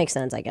 that makes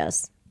sense, I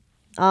guess.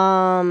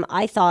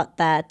 I thought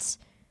that,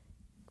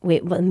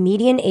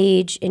 median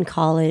age in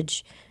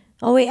college.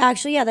 Oh, wait,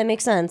 actually, yeah, that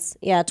makes sense.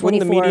 Yeah, 24.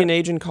 Wouldn't the median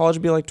age in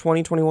college be like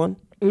 20, 21?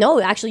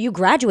 No, actually, you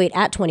graduate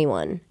at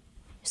 21.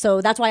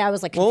 So that's why I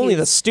was like confused. Well, only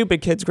the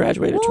stupid kids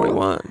graduate at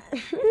 21.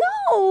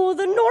 No,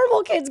 the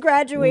normal kids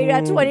graduate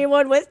at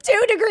 21 with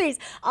 2 degrees.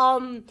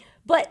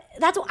 But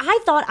that's what I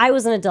thought. I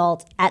was an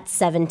adult at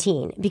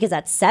 17 because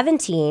at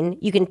 17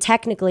 you can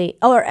technically,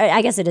 or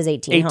I guess it is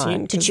 18.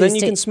 18, because then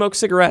you can smoke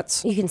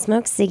cigarettes. You can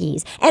smoke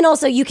ciggies, and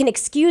also you can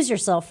excuse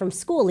yourself from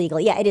school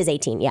legally. Yeah, it is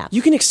 18. Yeah,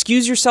 you can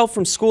excuse yourself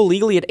from school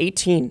legally at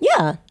 18.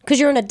 Yeah, because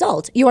you're an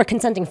adult. You are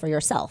consenting for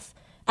yourself,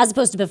 as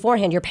opposed to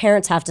beforehand. Your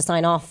parents have to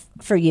sign off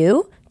for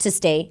you to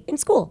stay in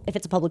school if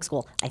it's a public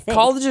school. I think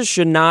colleges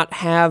should not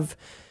have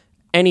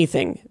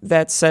anything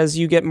that says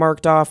you get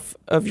marked off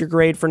of your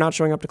grade for not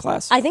showing up to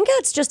class. I think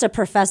it's just a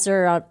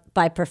professor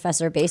by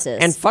professor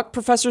basis. And fuck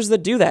professors that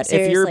do that.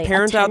 Seriously. If your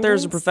parent out there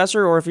is a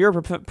professor, or if you're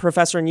a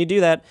professor and you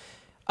do that,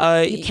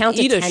 you count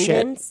eat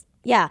attendance. A shit.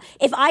 Yeah.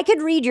 If I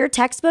could read your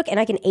textbook and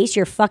I can ace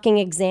your fucking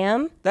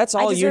exam, that's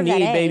all you need,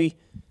 baby.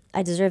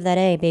 I deserve that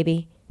A,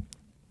 baby.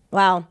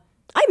 Wow.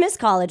 I miss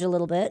college a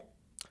little bit.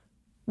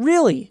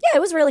 Really? Yeah,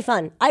 it was really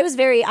fun. I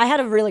had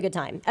a really good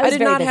time. I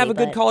did not have a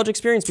good college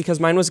experience because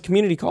mine was a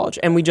community college,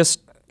 and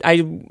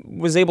I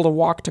was able to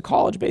walk to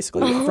college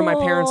basically from my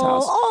parents'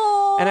 house.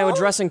 Oh. And I would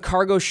dress in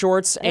cargo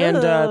shorts and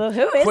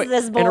who is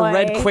this boy? And a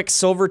red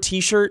Quicksilver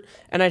T-shirt,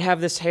 and I'd have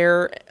this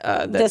hair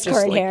this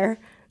current hair.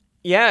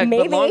 Yeah,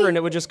 but longer, and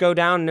it would just go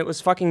down, and it was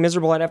fucking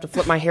miserable. I'd have to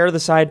flip my hair to the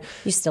side.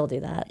 You still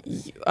do that.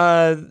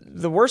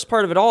 The worst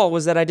part of it all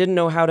was that I didn't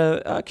know how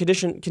to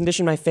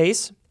condition my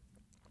face.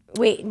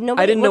 Wait,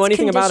 I didn't know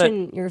anything about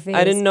it. Your face?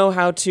 I didn't know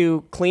how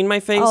to clean my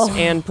face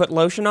and put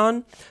lotion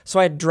on, so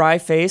I had dry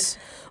face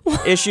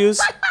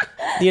issues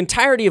the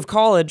entirety of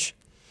college.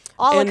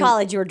 All of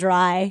college, you were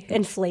dry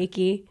and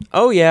flaky.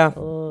 Oh yeah,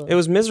 it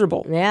was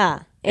miserable.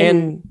 Yeah,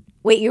 and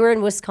wait, you were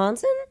in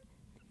Wisconsin?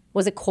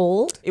 Was it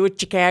cold? It was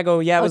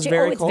Chicago. Yeah, it was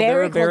very cold.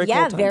 Very cold. Very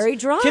yeah, cold very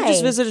dry. Kip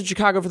just visited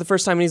Chicago for the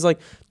first time, and he's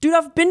like, "Dude,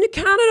 I've been to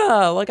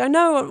Canada. Like, I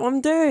know what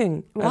I'm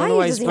doing." Why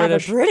does he have a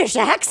British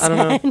accent?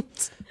 I don't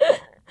know.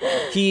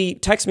 He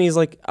texts me, he's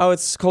like, "Oh,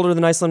 it's colder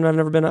than Iceland. I've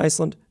never been to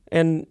Iceland."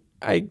 And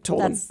I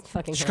told him,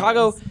 fucking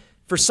Chicago, hilarious.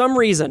 For some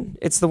reason,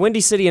 it's the Windy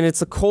City, and it's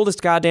the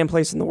coldest goddamn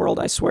place in the world,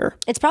 I swear.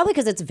 It's probably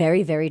because it's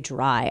very, very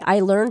dry.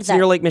 I learned that...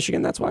 near Lake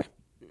Michigan, that's why.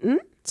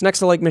 It's next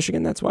to Lake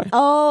Michigan, that's why.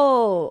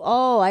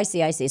 Oh, I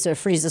see. So it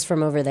freezes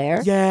from over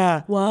there?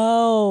 Yeah.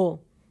 Whoa.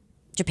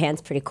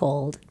 Japan's pretty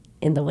cold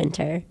in the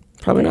winter.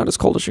 Probably not as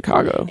cold as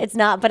Chicago. It's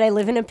not, but I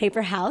live in a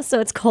paper house, so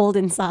it's cold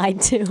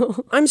inside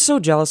too. I'm so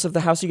jealous of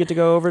the house you get to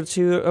go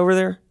over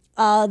there.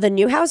 The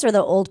new house or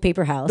the old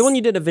paper house? The one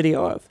you did a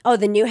video of. Oh,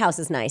 the new house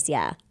is nice,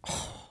 yeah.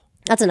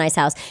 That's a nice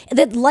house.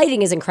 The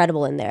lighting is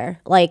incredible in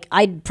there. Like,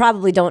 I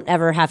probably don't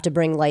ever have to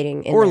bring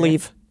lighting in or there.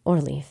 leave. Or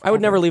leave. I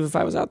would never leave if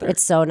I was out there.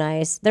 It's so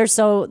nice. They're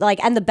so,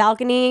 like, and the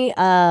balcony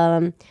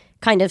kind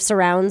of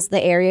surrounds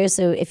the area,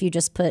 so if you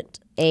just put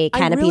a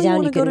canopy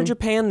down, you can go to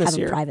Japan this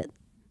year. A private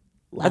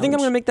lounge. I think I'm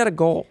going to make that a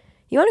goal.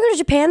 You want to go to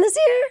Japan this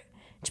year?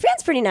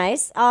 Japan's pretty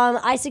nice.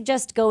 I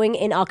suggest going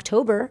in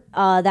October.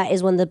 That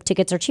is when the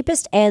tickets are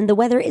cheapest and the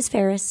weather is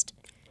fairest.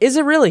 Is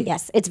it really?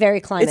 Yes, it's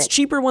very climate. It's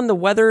cheaper when the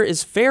weather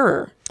is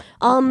fairer.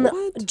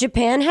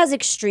 Japan has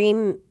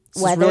extreme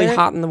weather. It's really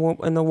hot in the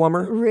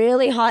wummer.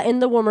 Really hot in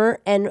the wummer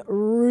and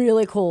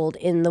really cold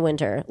in the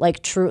winter. Like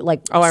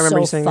I remember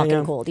you saying fucking that,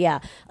 yeah. cold. Yeah.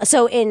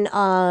 So in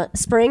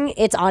spring,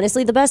 it's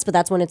honestly the best, but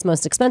that's when it's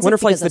most expensive. Winter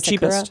flight's the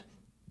cheapest.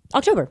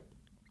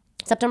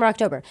 September,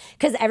 October,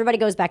 because everybody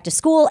goes back to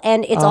school,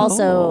 and it's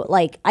also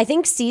like, I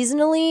think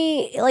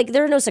seasonally, like,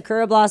 there are no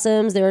sakura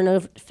blossoms, there are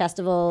no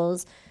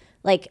festivals.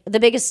 Like, the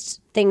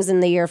biggest things in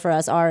the year for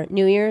us are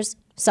New Year's,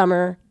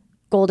 summer,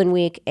 Golden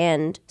Week,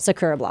 and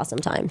sakura blossom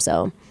time.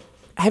 So,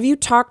 have you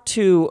talked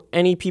to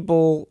any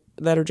people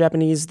that are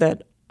Japanese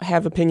that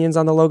have opinions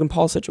on the Logan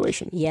Paul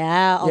situation?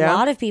 Yeah, a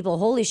lot of people.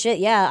 Holy shit,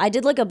 yeah. I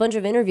did like a bunch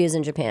of interviews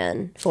in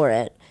Japan for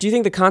it. Do you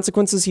think the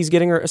consequences he's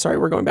getting are... Sorry,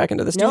 we're going back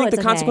into this. Do you think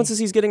the consequences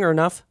he's getting are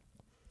enough?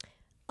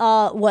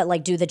 What,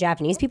 like, do the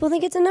Japanese people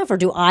think it's enough, or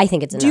do I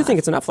think it's enough? Do you think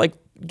it's enough? Like,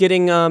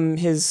 getting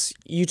his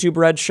YouTube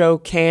Red show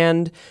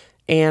canned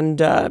and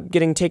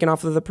getting taken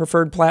off of the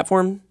preferred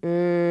platform?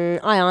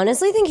 I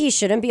honestly think he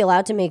shouldn't be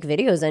allowed to make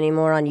videos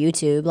anymore on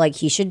YouTube. Like,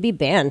 he should be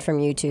banned from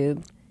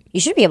YouTube. You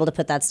should be able to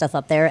put that stuff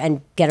up there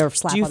and get a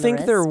slap on the wrist. Do you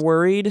think they're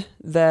worried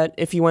that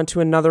if he went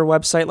to another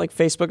website like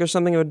Facebook or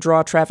something, it would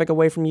draw traffic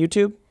away from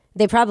YouTube?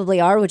 They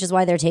probably are, which is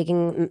why they're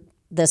taking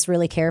this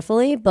really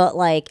carefully. But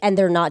like, and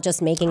they're not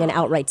just making an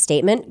outright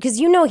statement, because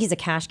you know he's a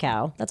cash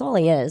cow. That's all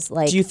he is.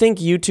 Like, do you think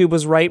YouTube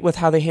was right with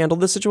how they handled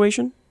this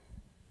situation?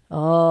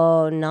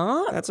 Oh,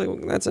 not. That's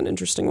an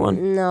interesting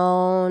one.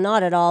 No,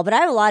 not at all. But I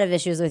have a lot of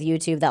issues with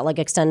YouTube that like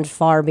extend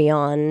far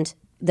beyond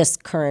this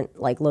current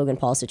like Logan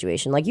Paul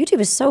situation. Like, YouTube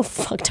is so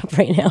fucked up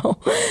right now.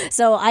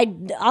 So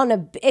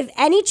if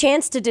any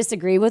chance to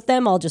disagree with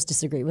them, I'll just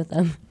disagree with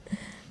them.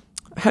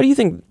 How do you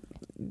think?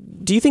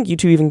 Do you think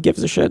YouTube even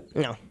gives a shit?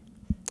 No.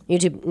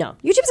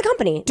 YouTube's a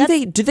company.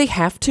 Do they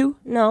have to?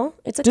 No,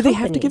 it's a company. Do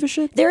they have to give a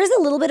shit? There is a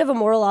little bit of a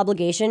moral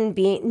obligation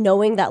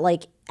knowing that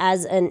like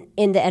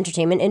in the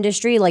entertainment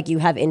industry, like you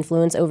have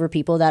influence over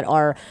people that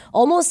are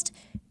almost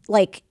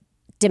like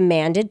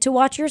demanded to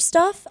watch your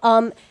stuff.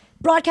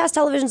 Broadcast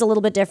television's a little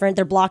bit different.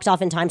 They're blocked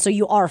off in time, so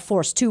you are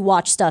forced to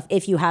watch stuff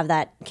if you have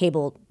that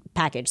cable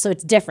package. So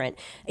it's different.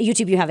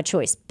 YouTube, you have a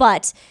choice.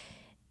 But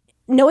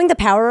knowing the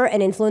power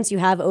and influence you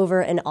have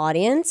over an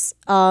audience,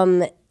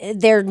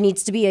 there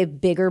needs to be a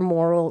bigger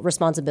moral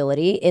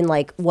responsibility in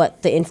like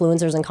what the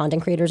influencers and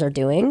content creators are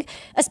doing,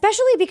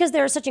 especially because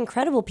there are such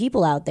incredible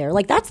people out there.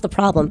 Like that's the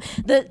problem.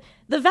 The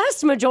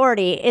vast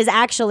majority is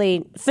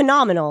actually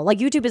phenomenal. Like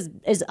YouTube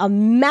is a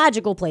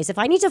magical place. If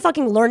I need to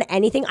fucking learn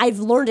anything, I've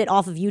learned it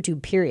off of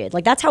YouTube, period.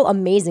 Like that's how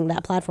amazing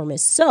that platform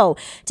is. So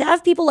to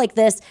have people like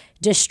this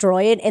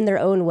destroy it in their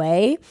own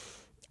way,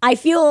 I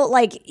feel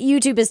like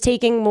YouTube is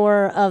taking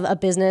more of a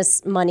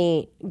business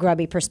money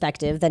grubby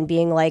perspective than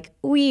being like,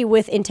 we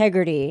with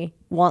integrity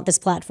want this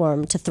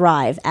platform to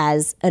thrive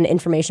as an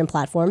information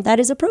platform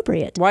that is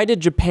appropriate. Why did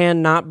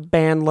Japan not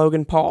ban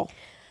Logan Paul?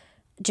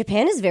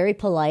 Japan is very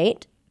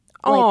polite.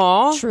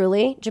 Aww. Like,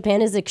 truly.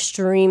 Japan is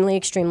extremely,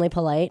 extremely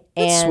polite.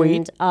 That's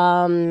sweet.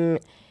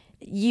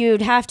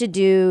 You'd have to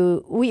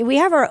do, we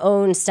have our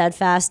own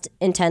steadfast,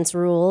 intense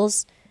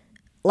rules.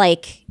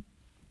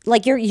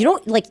 Like you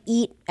don't like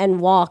eat and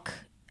walk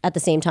at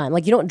the same time.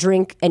 Like you don't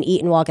drink and eat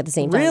and walk at the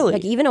same time. Really?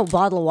 Like even a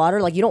bottle of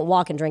water, like you don't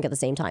walk and drink at the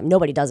same time.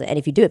 Nobody does it. And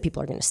if you do it,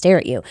 people are going to stare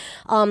at you.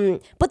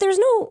 But there's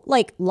no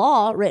like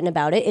law written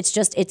about it. It's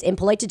just, it's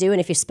impolite to do. And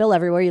if you spill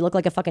everywhere, you look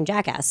like a fucking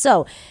jackass.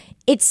 So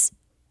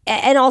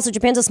and also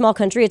Japan's a small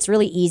country. It's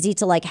really easy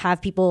to like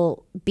have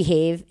people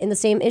behave in the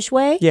same-ish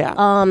way. Yeah.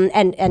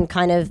 And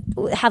kind of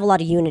have a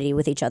lot of unity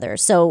with each other.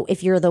 So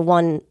if you're the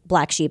one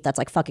black sheep that's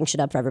like fucking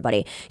shit up for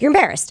everybody, you're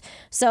embarrassed.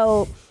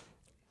 So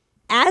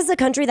as a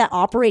country that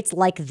operates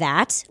like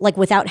that, like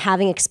without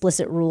having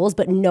explicit rules,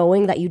 but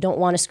knowing that you don't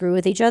want to screw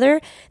with each other,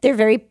 they're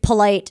very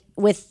polite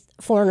with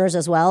foreigners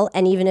as well.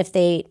 And even if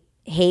they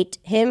hate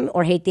him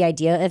or hate the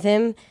idea of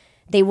him,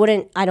 they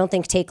wouldn't, I don't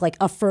think, take like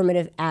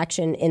affirmative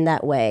action in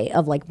that way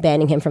of like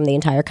banning him from the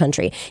entire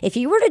country. If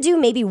you were to do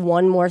maybe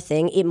one more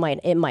thing, it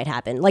might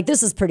happen. Like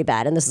this is pretty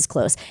bad and this is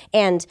close.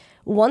 And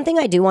one thing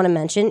I do want to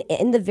mention,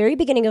 in the very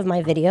beginning of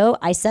my video,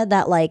 I said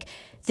that like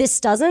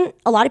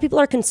a lot of people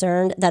are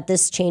concerned that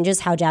this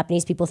changes how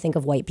Japanese people think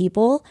of white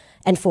people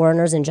and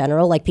foreigners in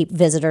general, like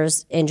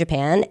visitors in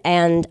Japan.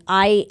 And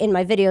I, in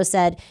my video,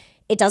 said,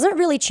 it doesn't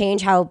really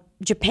change how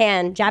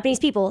Japanese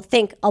people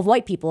think of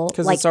white people.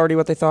 Because it's already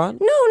what they thought?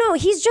 No,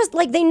 he's just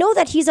like, they know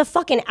that he's a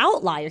fucking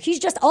outlier. He's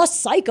just a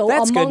psycho.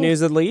 That's good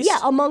news at least. Yeah,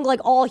 among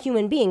like all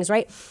human beings,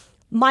 right?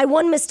 My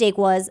one mistake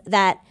was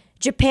that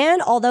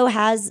Japan, although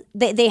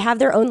they have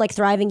their own like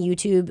thriving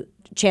YouTube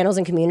channels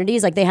and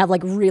communities, like they have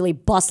like really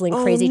bustling,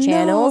 crazy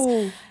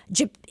channels.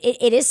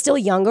 It is still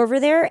young over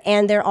there,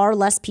 and there are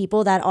less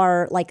people that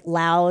are like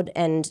loud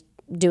and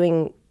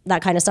doing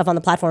that kind of stuff on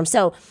the platform.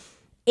 So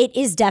it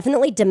is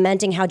definitely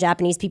dementing how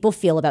Japanese people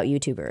feel about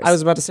YouTubers. I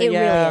was about to say, it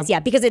really is,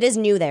 yeah, because it is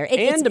new there.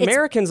 And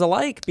Americans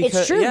alike. Because,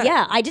 it's true,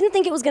 yeah. I didn't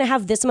think it was going to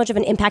have this much of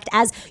an impact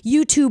as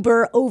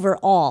YouTuber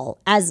overall,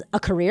 as a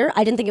career.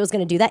 I didn't think it was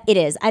going to do that. It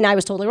is, and I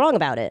was totally wrong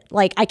about it.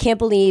 Like, I can't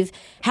believe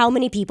how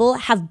many people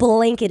have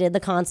blanketed the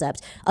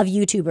concept of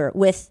YouTuber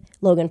with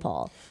Logan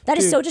Paul. That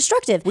is so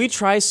destructive. We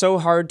try so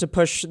hard to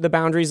push the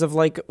boundaries of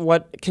like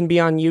what can be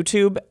on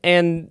YouTube,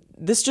 and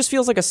this just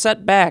feels like a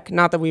setback.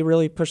 Not that we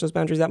really push those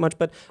boundaries that much,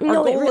 but our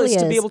goal really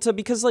is to be able to,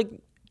 because like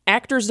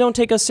actors don't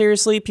take us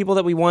seriously. People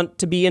that we want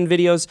to be in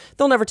videos,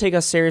 they'll never take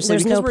us seriously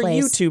because we're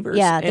YouTubers.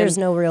 Yeah, there's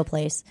no real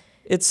place.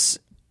 It's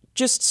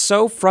just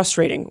so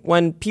frustrating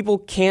when people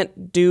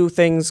can't do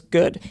things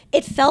good.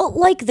 It felt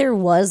like there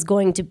was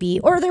going to be,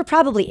 or there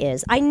probably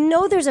is. I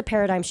know there's a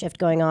paradigm shift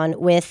going on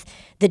with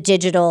the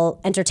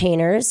digital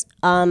entertainers.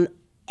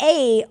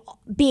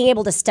 Being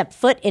able to step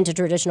foot into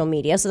traditional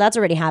media. So that's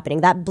already happening.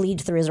 That bleed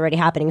through is already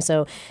happening.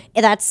 So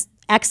that's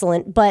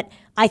excellent. But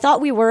I thought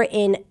we were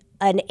in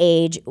an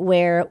age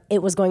where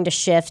it was going to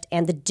shift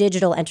and the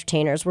digital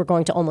entertainers were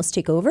going to almost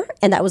take over.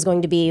 And that was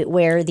going to be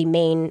where the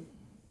main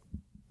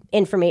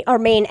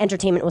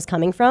entertainment was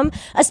coming from,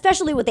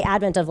 especially with the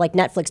advent of like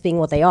Netflix being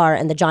what they are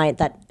and the giant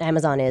that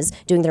Amazon is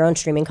doing their own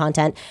streaming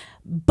content.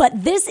 But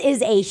this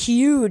is a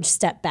huge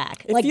step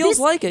back. It feels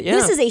like it, yeah.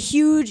 This is a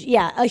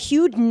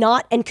huge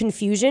knot and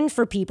confusion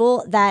for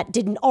people that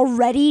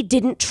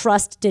didn't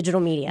trust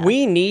digital media.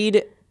 We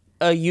need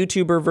a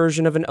YouTuber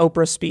version of an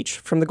Oprah speech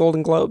from the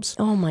Golden Globes.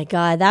 Oh my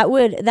God, that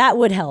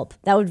would help.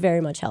 That would very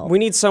much help. We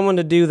need someone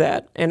to do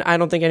that, and I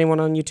don't think anyone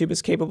on YouTube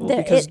is capable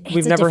because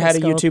we've never had a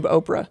YouTube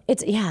Oprah.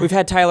 We've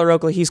had Tyler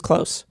Oakley. He's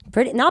close.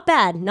 Not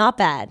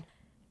bad.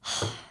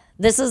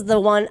 This is the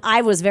one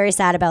I was very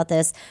sad about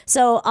this.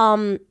 So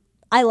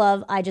I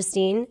love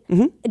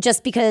iJustine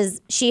just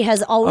because she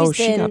has always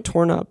been. She got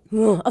torn up.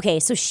 Okay,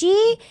 so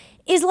she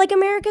is like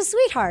America's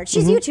sweetheart.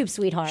 She's YouTube's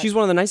sweetheart. She's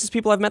one of the nicest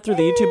people I've met through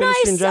the YouTube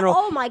industry in general.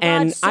 Oh my God,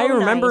 and so I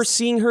remember nice.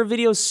 seeing her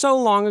videos so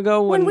long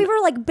ago when we were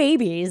like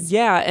babies.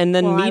 Yeah, and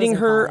then meeting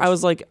her, college. I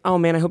was like, oh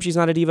man, I hope she's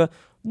not a diva.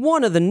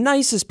 One of the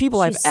nicest people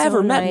I've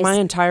ever met in my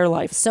entire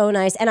life. So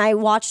nice. And I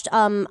watched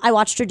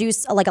her do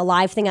like a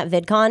live thing at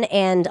VidCon,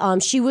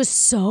 and she was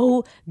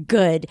so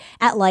good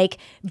at like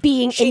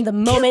being in the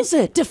moment,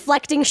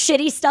 deflecting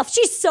shitty stuff.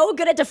 She's so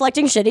good at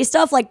deflecting shitty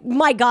stuff. Like,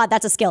 my God,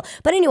 that's a skill.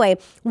 But anyway,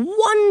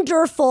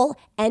 wonderful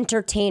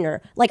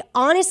entertainer. Like,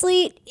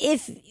 honestly,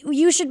 if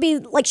you should be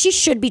like, she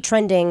should be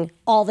trending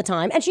all the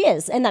time, and she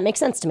is, and that makes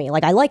sense to me.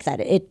 Like, I like that.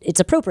 It's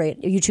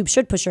appropriate. YouTube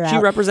should push her out. She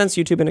represents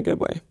YouTube in a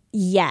good way.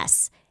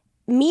 Yes.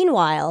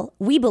 Meanwhile,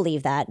 we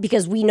believe that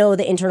because we know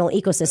the internal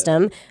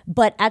ecosystem.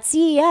 But at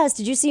CES,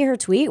 did you see her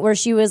tweet where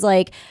she was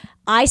like,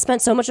 I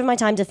spent so much of my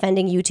time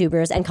defending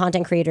YouTubers and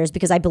content creators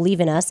because I believe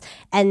in us.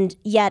 And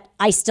yet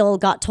I still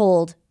got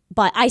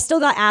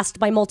asked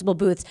by multiple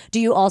booths, do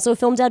you also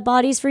film dead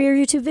bodies for your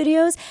YouTube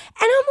videos?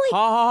 And I'm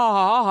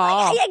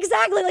like,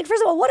 exactly. Like,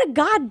 first of all, what a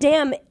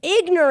goddamn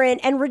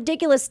ignorant and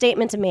ridiculous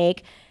statement to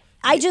make.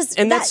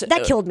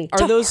 That killed me.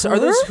 Are those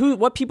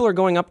what people are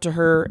going up to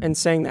her and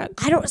saying that?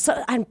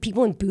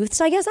 People in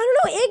booths, I guess. I don't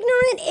know.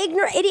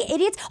 Ignorant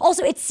idiots.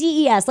 Also, it's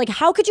CES. Like,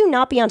 how could you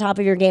not be on top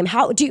of your game?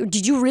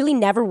 Did you really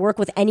never work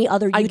with any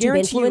other YouTube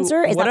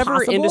influencer? Is that possible?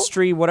 Whatever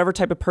industry, whatever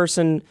type of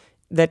person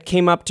that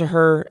came up to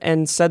her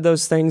and said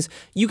those things,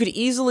 you could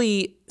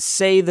easily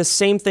say the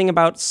same thing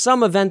about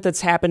some event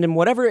that's happened in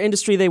whatever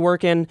industry they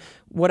work in,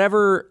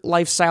 whatever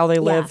lifestyle they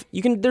live.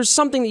 There's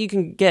something that you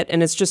can get,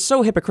 and it's just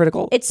so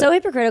hypocritical. It's so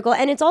hypocritical,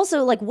 and it's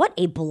also like, what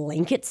a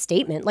blanket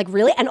statement. Like,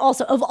 really? And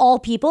also, of all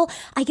people,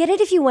 I get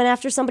it if you went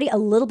after somebody a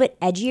little bit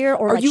edgier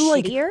or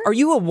shittier. Are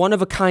you a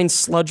one-of-a-kind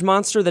sludge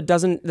monster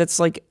that's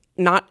like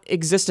not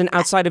existent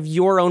outside of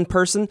your own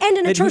person, and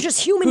an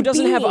atrocious human who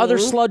doesn't being. have other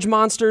sludge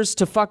monsters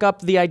to fuck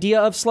up the idea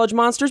of sludge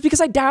monsters?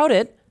 Because I doubt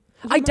it.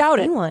 I doubt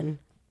it.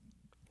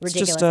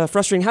 Ridiculous. It's just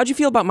frustrating. How'd you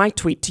feel about my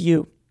tweet to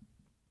you?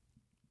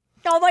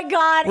 Oh my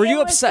God. Were you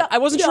upset? I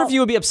wasn't sure if you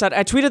would be upset.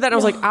 I tweeted that and I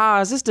was like,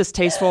 is this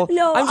distasteful?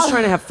 No. I'm just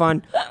trying to have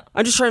fun.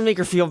 I'm just trying to make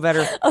her feel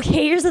better.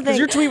 Okay, here's the thing. Because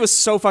your tweet was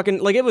so fucking,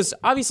 like, it was,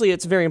 obviously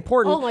it's very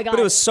important. Oh my God. But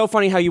it was so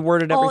funny how you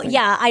worded everything. Oh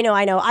yeah, I know.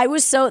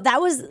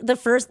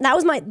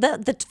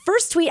 The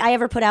first tweet I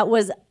ever put out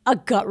was a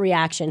gut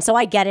reaction. So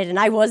I get it. And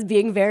I was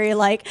being very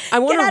like, get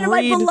out of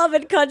my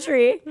beloved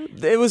country.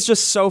 It was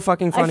just so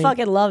fucking funny. I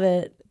fucking love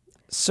it.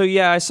 So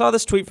yeah, I saw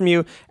this tweet from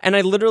you and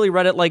I literally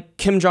read it like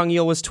Kim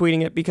Jong-il was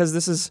tweeting it because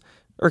this is,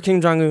 or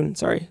Kim Jong-un,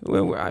 sorry. Why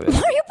are you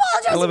apologizing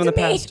I live in the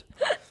past.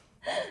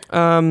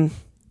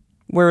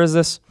 Where is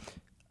this?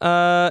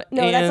 No,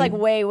 that's like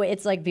way,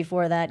 it's like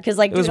before that. Because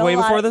like, it was way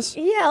before this?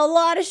 Yeah, a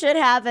lot of shit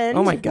happened.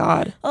 Oh my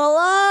God. A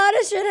lot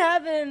of shit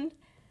happened.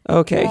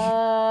 Okay.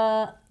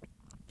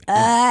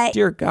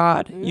 Dear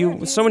God.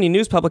 So many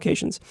news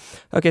publications.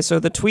 Okay, so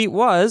the tweet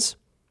was,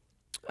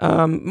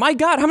 my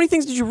God, how many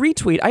things did you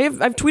retweet?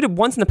 I've tweeted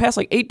once in the past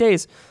like 8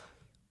 days.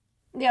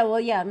 Yeah, well,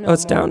 yeah. No,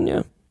 it's down,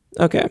 yeah.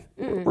 Okay,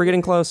 we're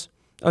getting close.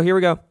 Oh, here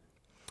we go.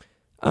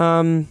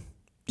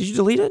 Did you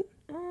delete it?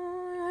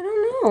 I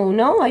don't know.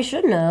 No, I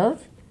shouldn't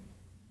have.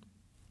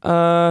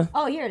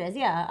 Oh, here it is.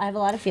 Yeah, I have a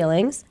lot of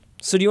feelings.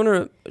 So do you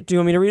want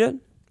me to read it?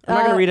 I'm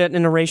not going to read it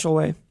in a racial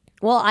way.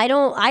 Well, I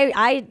don't.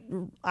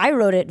 I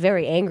wrote it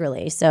very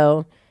angrily,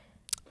 so.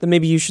 Then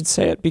maybe you should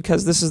say it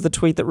because this is the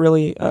tweet that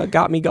really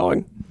got me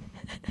going.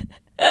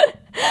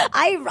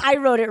 I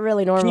wrote it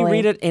really normally. Can you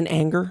read it in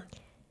anger?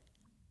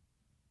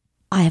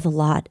 I have a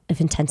lot of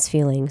intense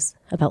feelings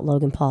about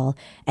Logan Paul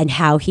and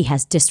how he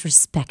has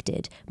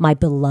disrespected my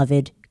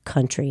beloved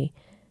country,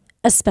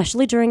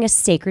 especially during a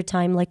sacred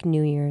time like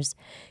New Year's.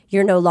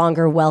 You're no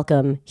longer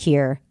welcome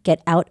here.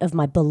 Get out of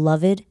my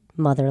beloved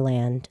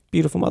motherland.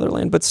 Beautiful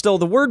motherland. But still,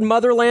 the word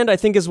motherland, I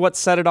think, is what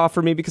set it off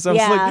for me because I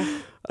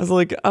was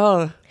like,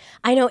 oh.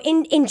 I know.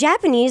 In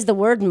Japanese, the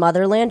word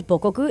motherland,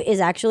 bokoku, is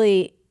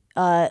actually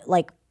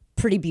like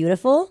pretty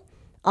beautiful.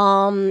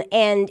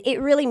 And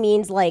it really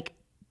means like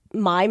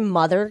my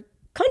mother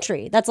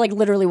country. That's like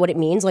literally what it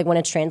means, like when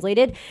it's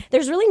translated.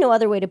 There's really no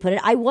other way to put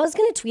it. I was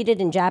going to tweet it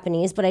in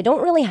Japanese, but I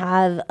don't really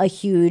have a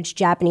huge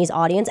Japanese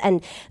audience.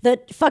 And the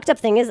fucked up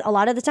thing is a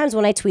lot of the times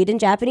when I tweet in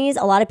Japanese,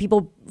 a lot of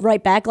people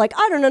write back like,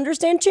 I don't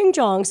understand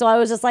ching-chong. So I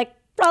was just like,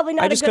 probably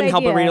not a good idea. I just couldn't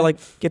help but read it like,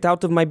 get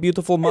out of my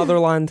beautiful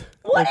motherland.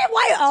 What?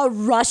 Why a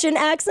Russian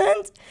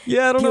accent?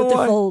 Yeah, I don't know why.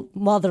 Beautiful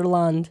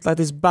motherland. That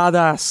is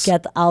badass.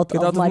 Get out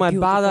of my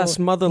badass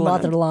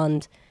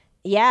motherland.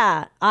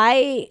 Yeah,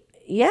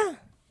 yeah.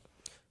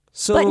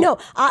 So, but no,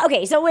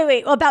 okay, so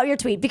wait, about your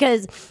tweet,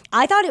 because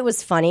I thought it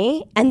was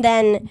funny, and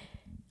then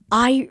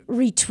I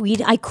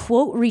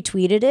quote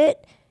retweeted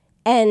it,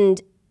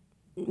 and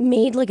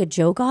made like a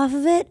joke off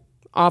of it.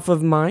 Off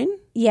of mine?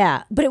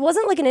 Yeah, but it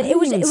wasn't like it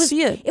wasn't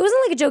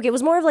like a joke. It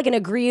was more of like an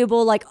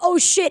agreeable, like, oh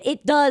shit,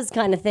 it does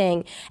kind of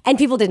thing, and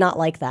people did not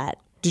like that.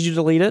 Did you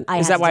delete it?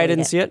 Is that why I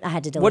didn't see it? I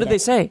had to delete it. What did they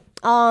say?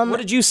 What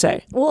did you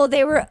say? Well,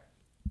 they were.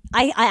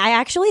 I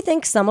actually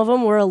think some of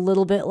them were a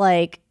little bit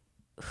like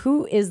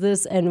who is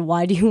this and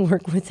why do you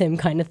work with him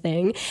kind of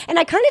thing. And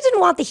I kind of didn't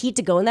want the heat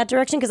to go in that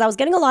direction because I was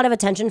getting a lot of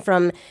attention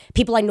from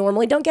people I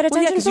normally don't get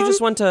attention from. Because you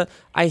just went to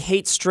I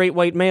hate straight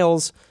white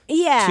males to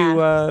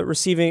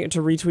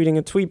retweeting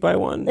a tweet by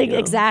one.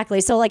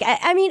 Exactly. So like,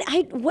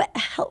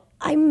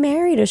 I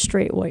married a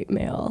straight white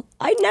male.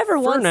 I never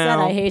once said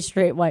I hate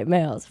straight white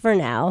males. For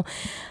now.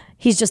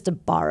 He's just a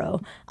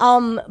borrow.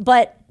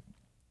 But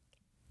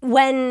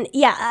when,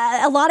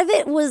 a lot of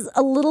it was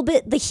a little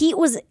bit, the heat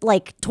was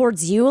like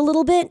towards you a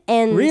little bit.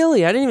 And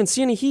really? I didn't even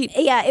see any heat.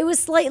 Yeah, it was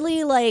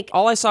slightly like.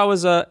 All I saw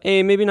was,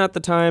 hey, maybe not the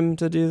time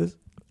to do this.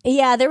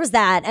 Yeah, there was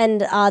that.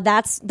 And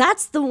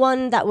that's the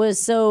one that was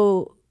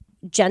so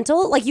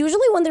gentle. Like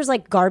usually when there's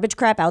like garbage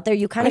crap out there,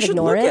 you kind of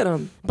ignore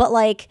it. But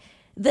like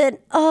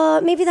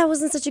maybe that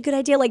wasn't such a good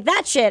idea. Like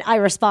that shit I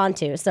respond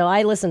to. So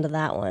I listened to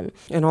that one.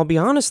 And I'll be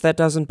honest, that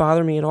doesn't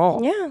bother me at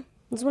all. Yeah.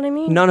 That's what I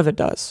mean. None of it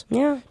does.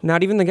 Yeah.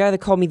 Not even the guy that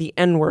called me the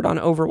N-word on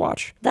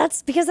Overwatch.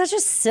 That's because that's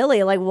just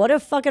silly. Like, what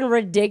a fucking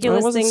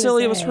ridiculous thing to say. It wasn't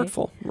silly. It was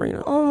hurtful,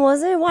 Reina. Oh,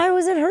 was it? Why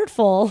was it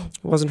hurtful?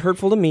 It wasn't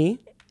hurtful to me.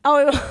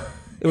 Oh,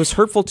 it was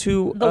hurtful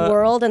to the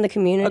world and the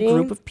community. A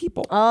group of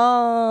people.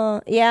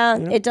 Oh, yeah,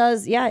 it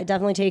does. Yeah, it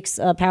definitely takes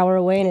power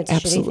away, and it's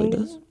absolutely shitty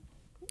thing does.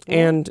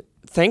 And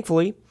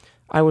thankfully,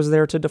 I was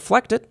there to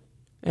deflect it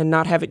and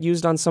not have it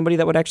used on somebody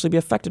that would actually be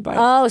affected by it.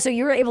 Oh, so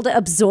you were able to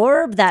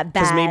absorb that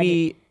bad. Because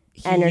maybe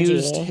he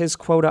used his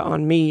quota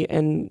on me,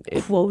 and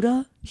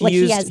quota. He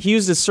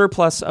used his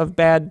surplus of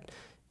bad.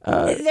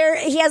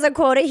 He has a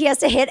quota. He has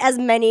to hit as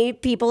many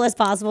people as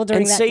possible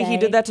during that day. And say he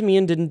did that to me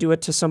and didn't do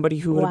it to somebody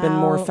who would have been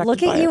more affected.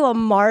 Look at you, a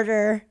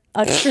martyr,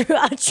 a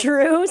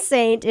true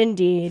saint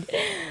indeed.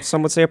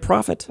 Some would say a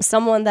prophet.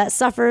 Someone that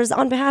suffers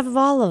on behalf of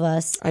all of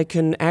us. I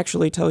can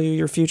actually tell you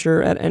your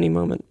future at any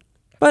moment,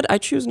 but I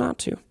choose not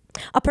to.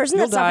 A person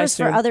that suffers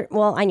for other.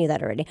 Well, I knew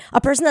that already.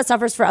 A person that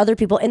suffers for other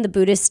people in the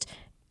Buddhist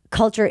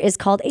culture is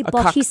called a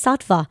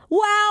bodhisattva.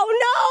 Wow,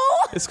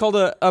 no! It's called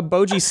a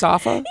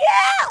bodhisattva?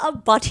 Yeah, a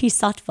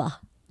bodhisattva.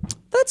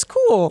 That's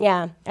cool.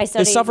 Yeah, I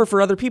studied. They suffer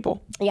for other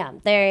people. Yeah,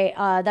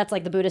 that's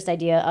like the Buddhist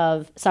idea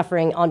of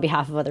suffering on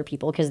behalf of other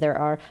people because there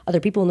are other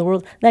people in the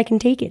world that can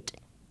take it.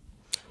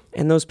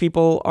 And those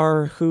people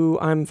are who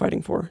I'm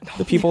fighting for.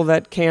 The people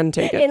that can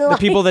take it. The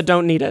people that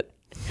don't need it.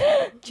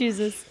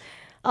 Jesus.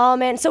 Oh,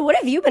 man. So what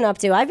have you been up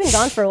to? I've been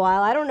gone for a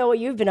while. I don't know what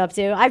you've been up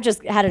to. I've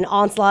just had an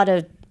onslaught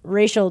of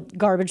racial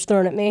garbage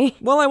thrown at me.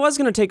 Well, I was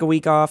going to take a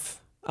week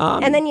off.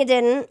 And then you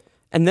didn't.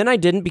 And then I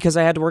didn't because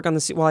I had to work on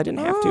the... Well, I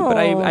didn't have to, but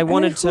I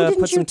wanted to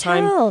put some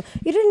time...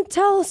 You didn't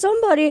tell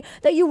somebody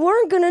that you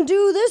weren't going to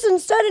do this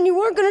instead and you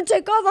weren't going to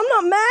take off. I'm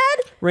not mad.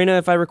 Reina,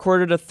 if I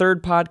recorded a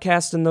third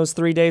podcast in those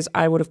 3 days,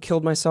 I would have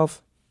killed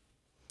myself.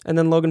 And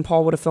then Logan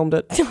Paul would have filmed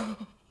it. Do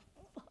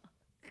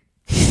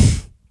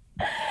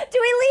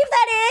we leave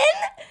that in?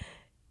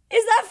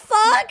 Is that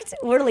fucked?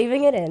 We're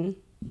leaving it in.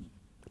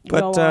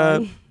 But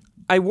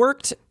I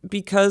worked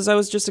because I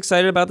was just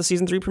excited about the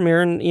season 3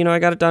 premiere, and I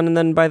got it done. And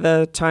then by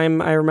the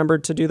time I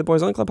remembered to do the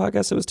Boys Only Club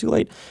podcast, it was too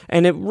late.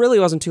 And it really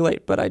wasn't too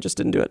late, but I just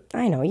didn't do it.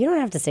 I know, you don't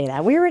have to say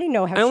that. We already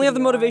know how. I only have the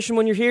motivation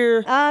when you're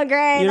here. Oh,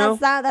 great!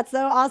 That's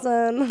so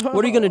awesome.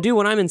 What are you gonna do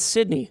when I'm in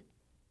Sydney?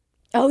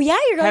 Oh, yeah,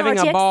 you're going having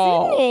to a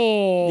ball.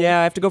 Sydney. Yeah,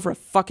 I have to go for a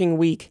fucking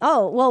week.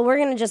 Oh, well, we're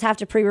going to just have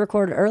to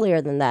pre-record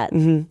earlier than that.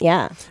 Mm-hmm.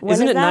 Yeah.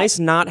 Isn't it nice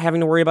not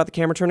having to worry about the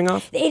camera turning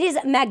off? It is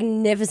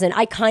magnificent.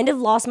 I kind of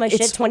lost my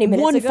shit 20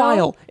 minutes ago. It's one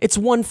file. It's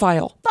one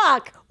file.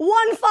 Fuck.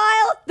 One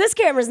file? This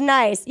camera's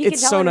nice. You can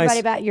tell everybody nice.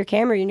 About your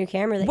camera, your new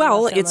camera.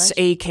 Well, it's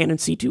a Canon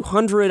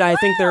C200. I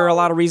think there are a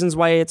lot of reasons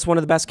why it's one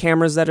of the best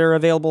cameras that are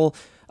available,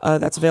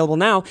 that's available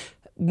now.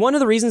 One of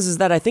the reasons is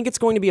that I think it's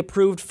going to be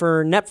approved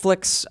for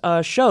Netflix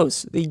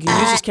shows. You can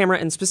use this camera,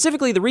 and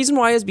specifically the reason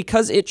why is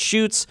because it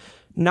shoots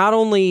not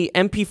only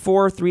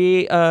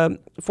MP4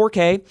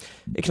 4K,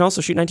 it can also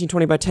shoot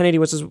 1920 by 1080,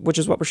 which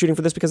is what we're shooting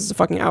for this because it's a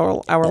fucking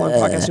hour-long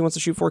podcast. He wants to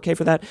shoot 4K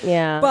for that.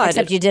 Yeah, but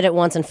except you did it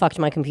once and fucked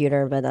my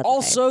computer, but that's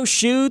also okay.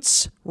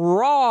 Shoots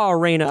RAW,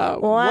 Reina.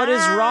 Wow. What is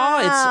RAW?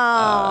 It's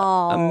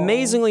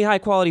amazingly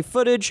high-quality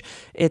footage.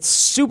 It's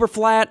super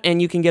flat,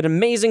 and you can get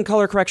amazing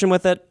color correction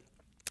with it.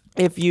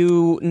 If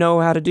you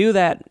know how to do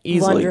that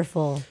easily.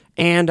 Wonderful.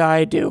 And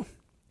I do.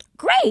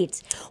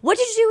 Great. What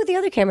did you do with the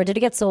other camera? Did it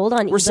get sold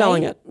on eBay? We're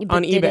selling it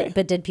on eBay.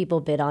 But did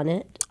people bid on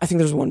it? I think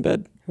there's one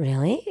bid.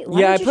 Really?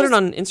 Yeah, I put it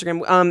on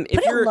Instagram.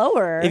 Put it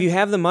lower. If you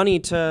have the money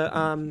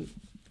to...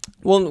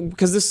 well,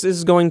 because this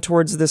is going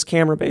towards this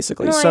camera,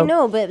 basically. No, so I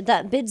know,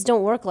 but bids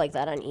don't work like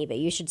that on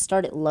eBay. You should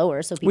start it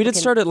lower so people We did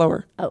start it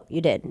lower. Oh,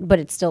 you did. But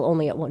it's still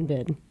only at one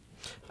bid.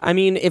 I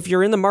mean, if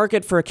you're in the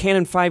market for a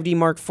Canon 5D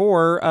Mark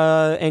IV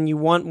and you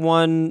want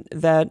one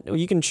that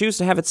you can choose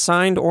to have it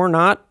signed or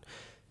not,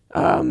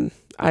 the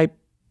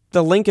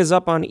link is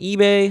up on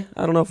eBay.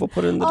 I don't know if we'll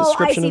put it in the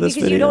description of this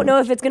video. Because you don't know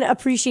if it's going to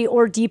appreciate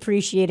or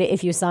depreciate it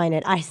if you sign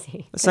it. I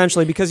see.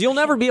 Essentially, because you'll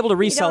never be able to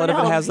resell it if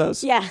it has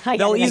those. Yeah,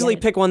 they'll easily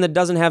pick one that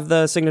doesn't have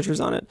the signatures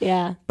on it.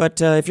 Yeah.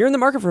 But if you're in the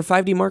market for a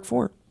 5D Mark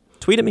IV,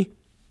 tweet at me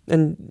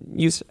and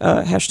use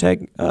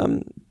hashtag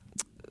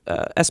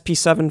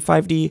SP7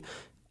 5D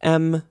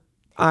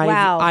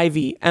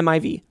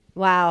MIV.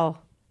 Wow.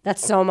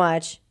 That's so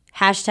much.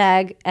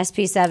 Hashtag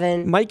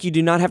SP7. Mike, you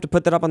do not have to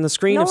put that up on the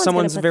screen. No if one's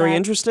someone's gonna put very that.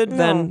 interested, No.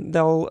 then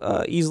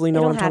they'll easily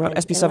know what I'm talking about.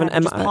 SP7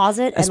 Just pause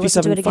it and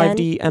listen to it again.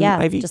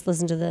 Yeah, just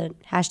listen to the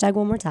hashtag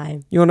one more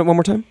time. You want it one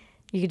more time?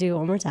 You could do it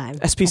one more time.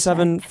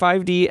 SP7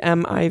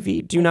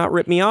 5DMIV. Do not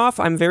rip me off.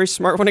 I'm very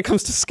smart when it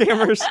comes to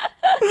scammers.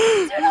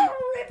 Do not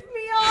rip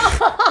me off.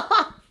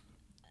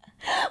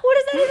 What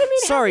does that even mean?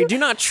 Sorry, do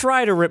not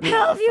try to rip me off.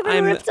 How have you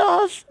been ripped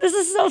off? This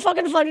is so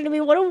fucking funny to me.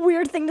 What a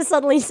weird thing to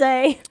suddenly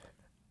say.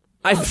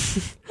 How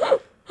have you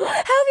been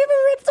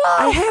ripped off?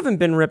 I haven't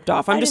been ripped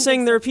off. I'm just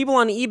saying there are people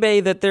on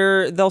eBay that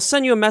they'll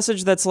send you a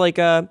message that's like,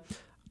 I'm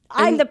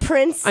the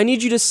prince. I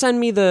need you to send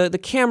me the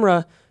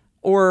camera,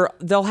 or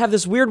they'll have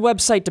this weird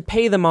website to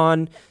pay them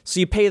on, so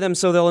you pay them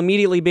so they'll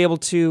immediately be able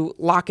to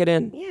lock it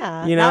in.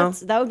 Yeah. You know?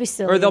 That would be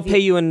silly. Or they'll pay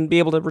you and be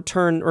able to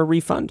return or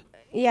refund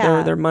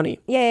their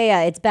money.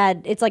 Yeah. It's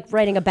bad. It's like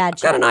writing a bad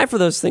check. Got an eye for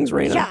those things,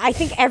 Reina. Yeah, I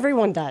think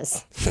everyone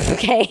does.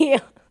 Okay.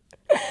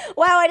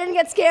 Wow, I didn't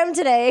get scammed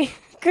today.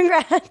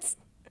 Congrats.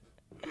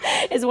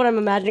 Is what I'm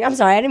imagining. I'm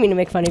sorry, I didn't mean to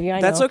make fun of you.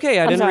 That's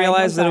okay. I didn't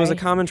realize that it was a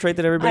common trait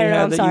that everybody had.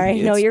 I'm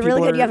sorry. No, you're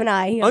really good. You have an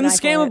eye.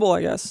 Unscammable,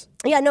 I guess.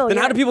 Yeah, no. Then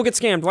how do people get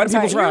scammed? Why do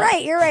people try?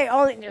 You're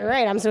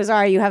right. I'm so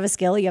sorry. You have a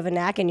skill, you have a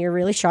knack, and you're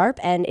really sharp,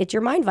 and it's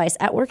your mind vice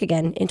at work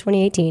again in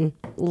 2018.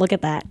 Look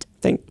at that.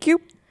 Thank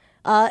you.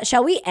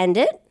 Shall we end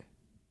it?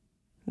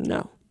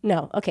 No.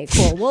 No. Okay,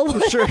 cool. Well,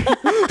 sure.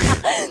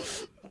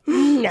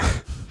 No.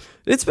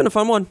 It's been a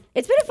fun one.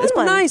 It's been a fun one. It's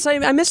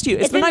been nice. I missed you.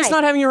 It's been nice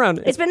not having you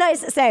around. It's been nice.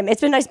 Same. It's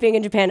been nice being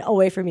in Japan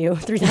away from you,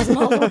 3,000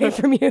 miles away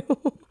from you.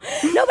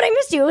 No, but I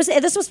missed you.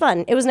 This was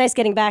fun. It was nice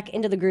getting back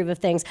into the groove of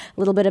things. A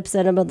little bit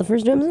upset about the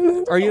first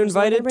time. Are you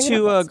invited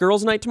to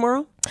girls' night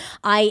tomorrow?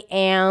 I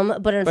am,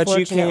 but unfortunately, but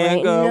you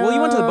can't go. No. Well,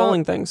 you went to the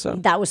bowling thing, so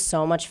that was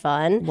so much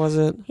fun. Was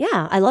it?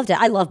 Yeah, I loved it.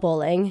 I love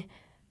bowling.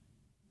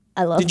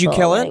 Did you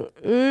kill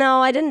it?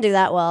 No, I didn't do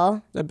that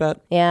well. I bet.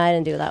 Yeah, I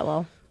didn't do that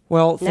well.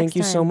 Well, thank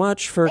you so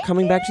much for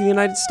coming back to the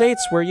United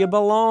States where you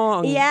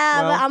belong.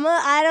 Yeah, but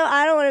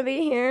I don't want to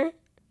be here.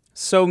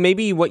 So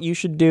maybe what you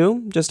should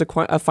do, just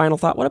a final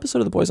thought. What episode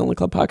of the Boys Only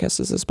Club podcast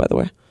is this, by the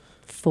way?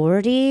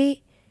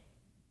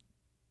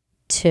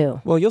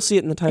 42. Well, you'll see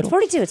it in the title.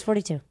 It's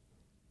 42.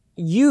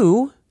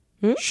 You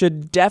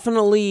should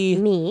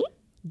definitely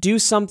do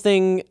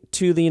something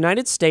to the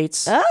United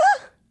States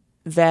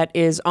that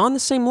is on the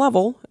same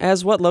level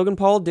as what Logan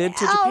Paul did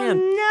to Japan.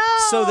 No.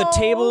 So the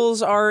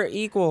tables are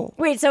equal.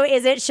 Wait, so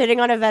is it shitting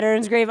on a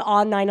veteran's grave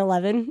on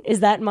 9/11?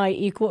 Is that my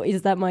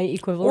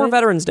equivalent? Or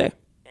Veterans Day?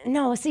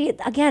 No, see,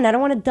 again, I don't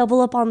want to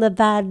double up on the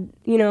bad,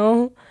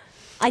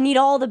 I need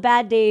all the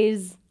bad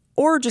days.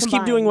 Or just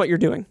keep doing what you're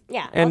doing.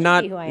 Yeah. And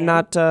not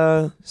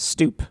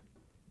stoop,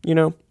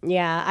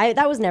 Yeah,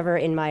 that was never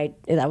in my,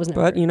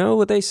 But you know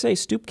what they say,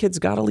 stoop kid's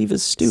gotta leave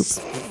his stoop.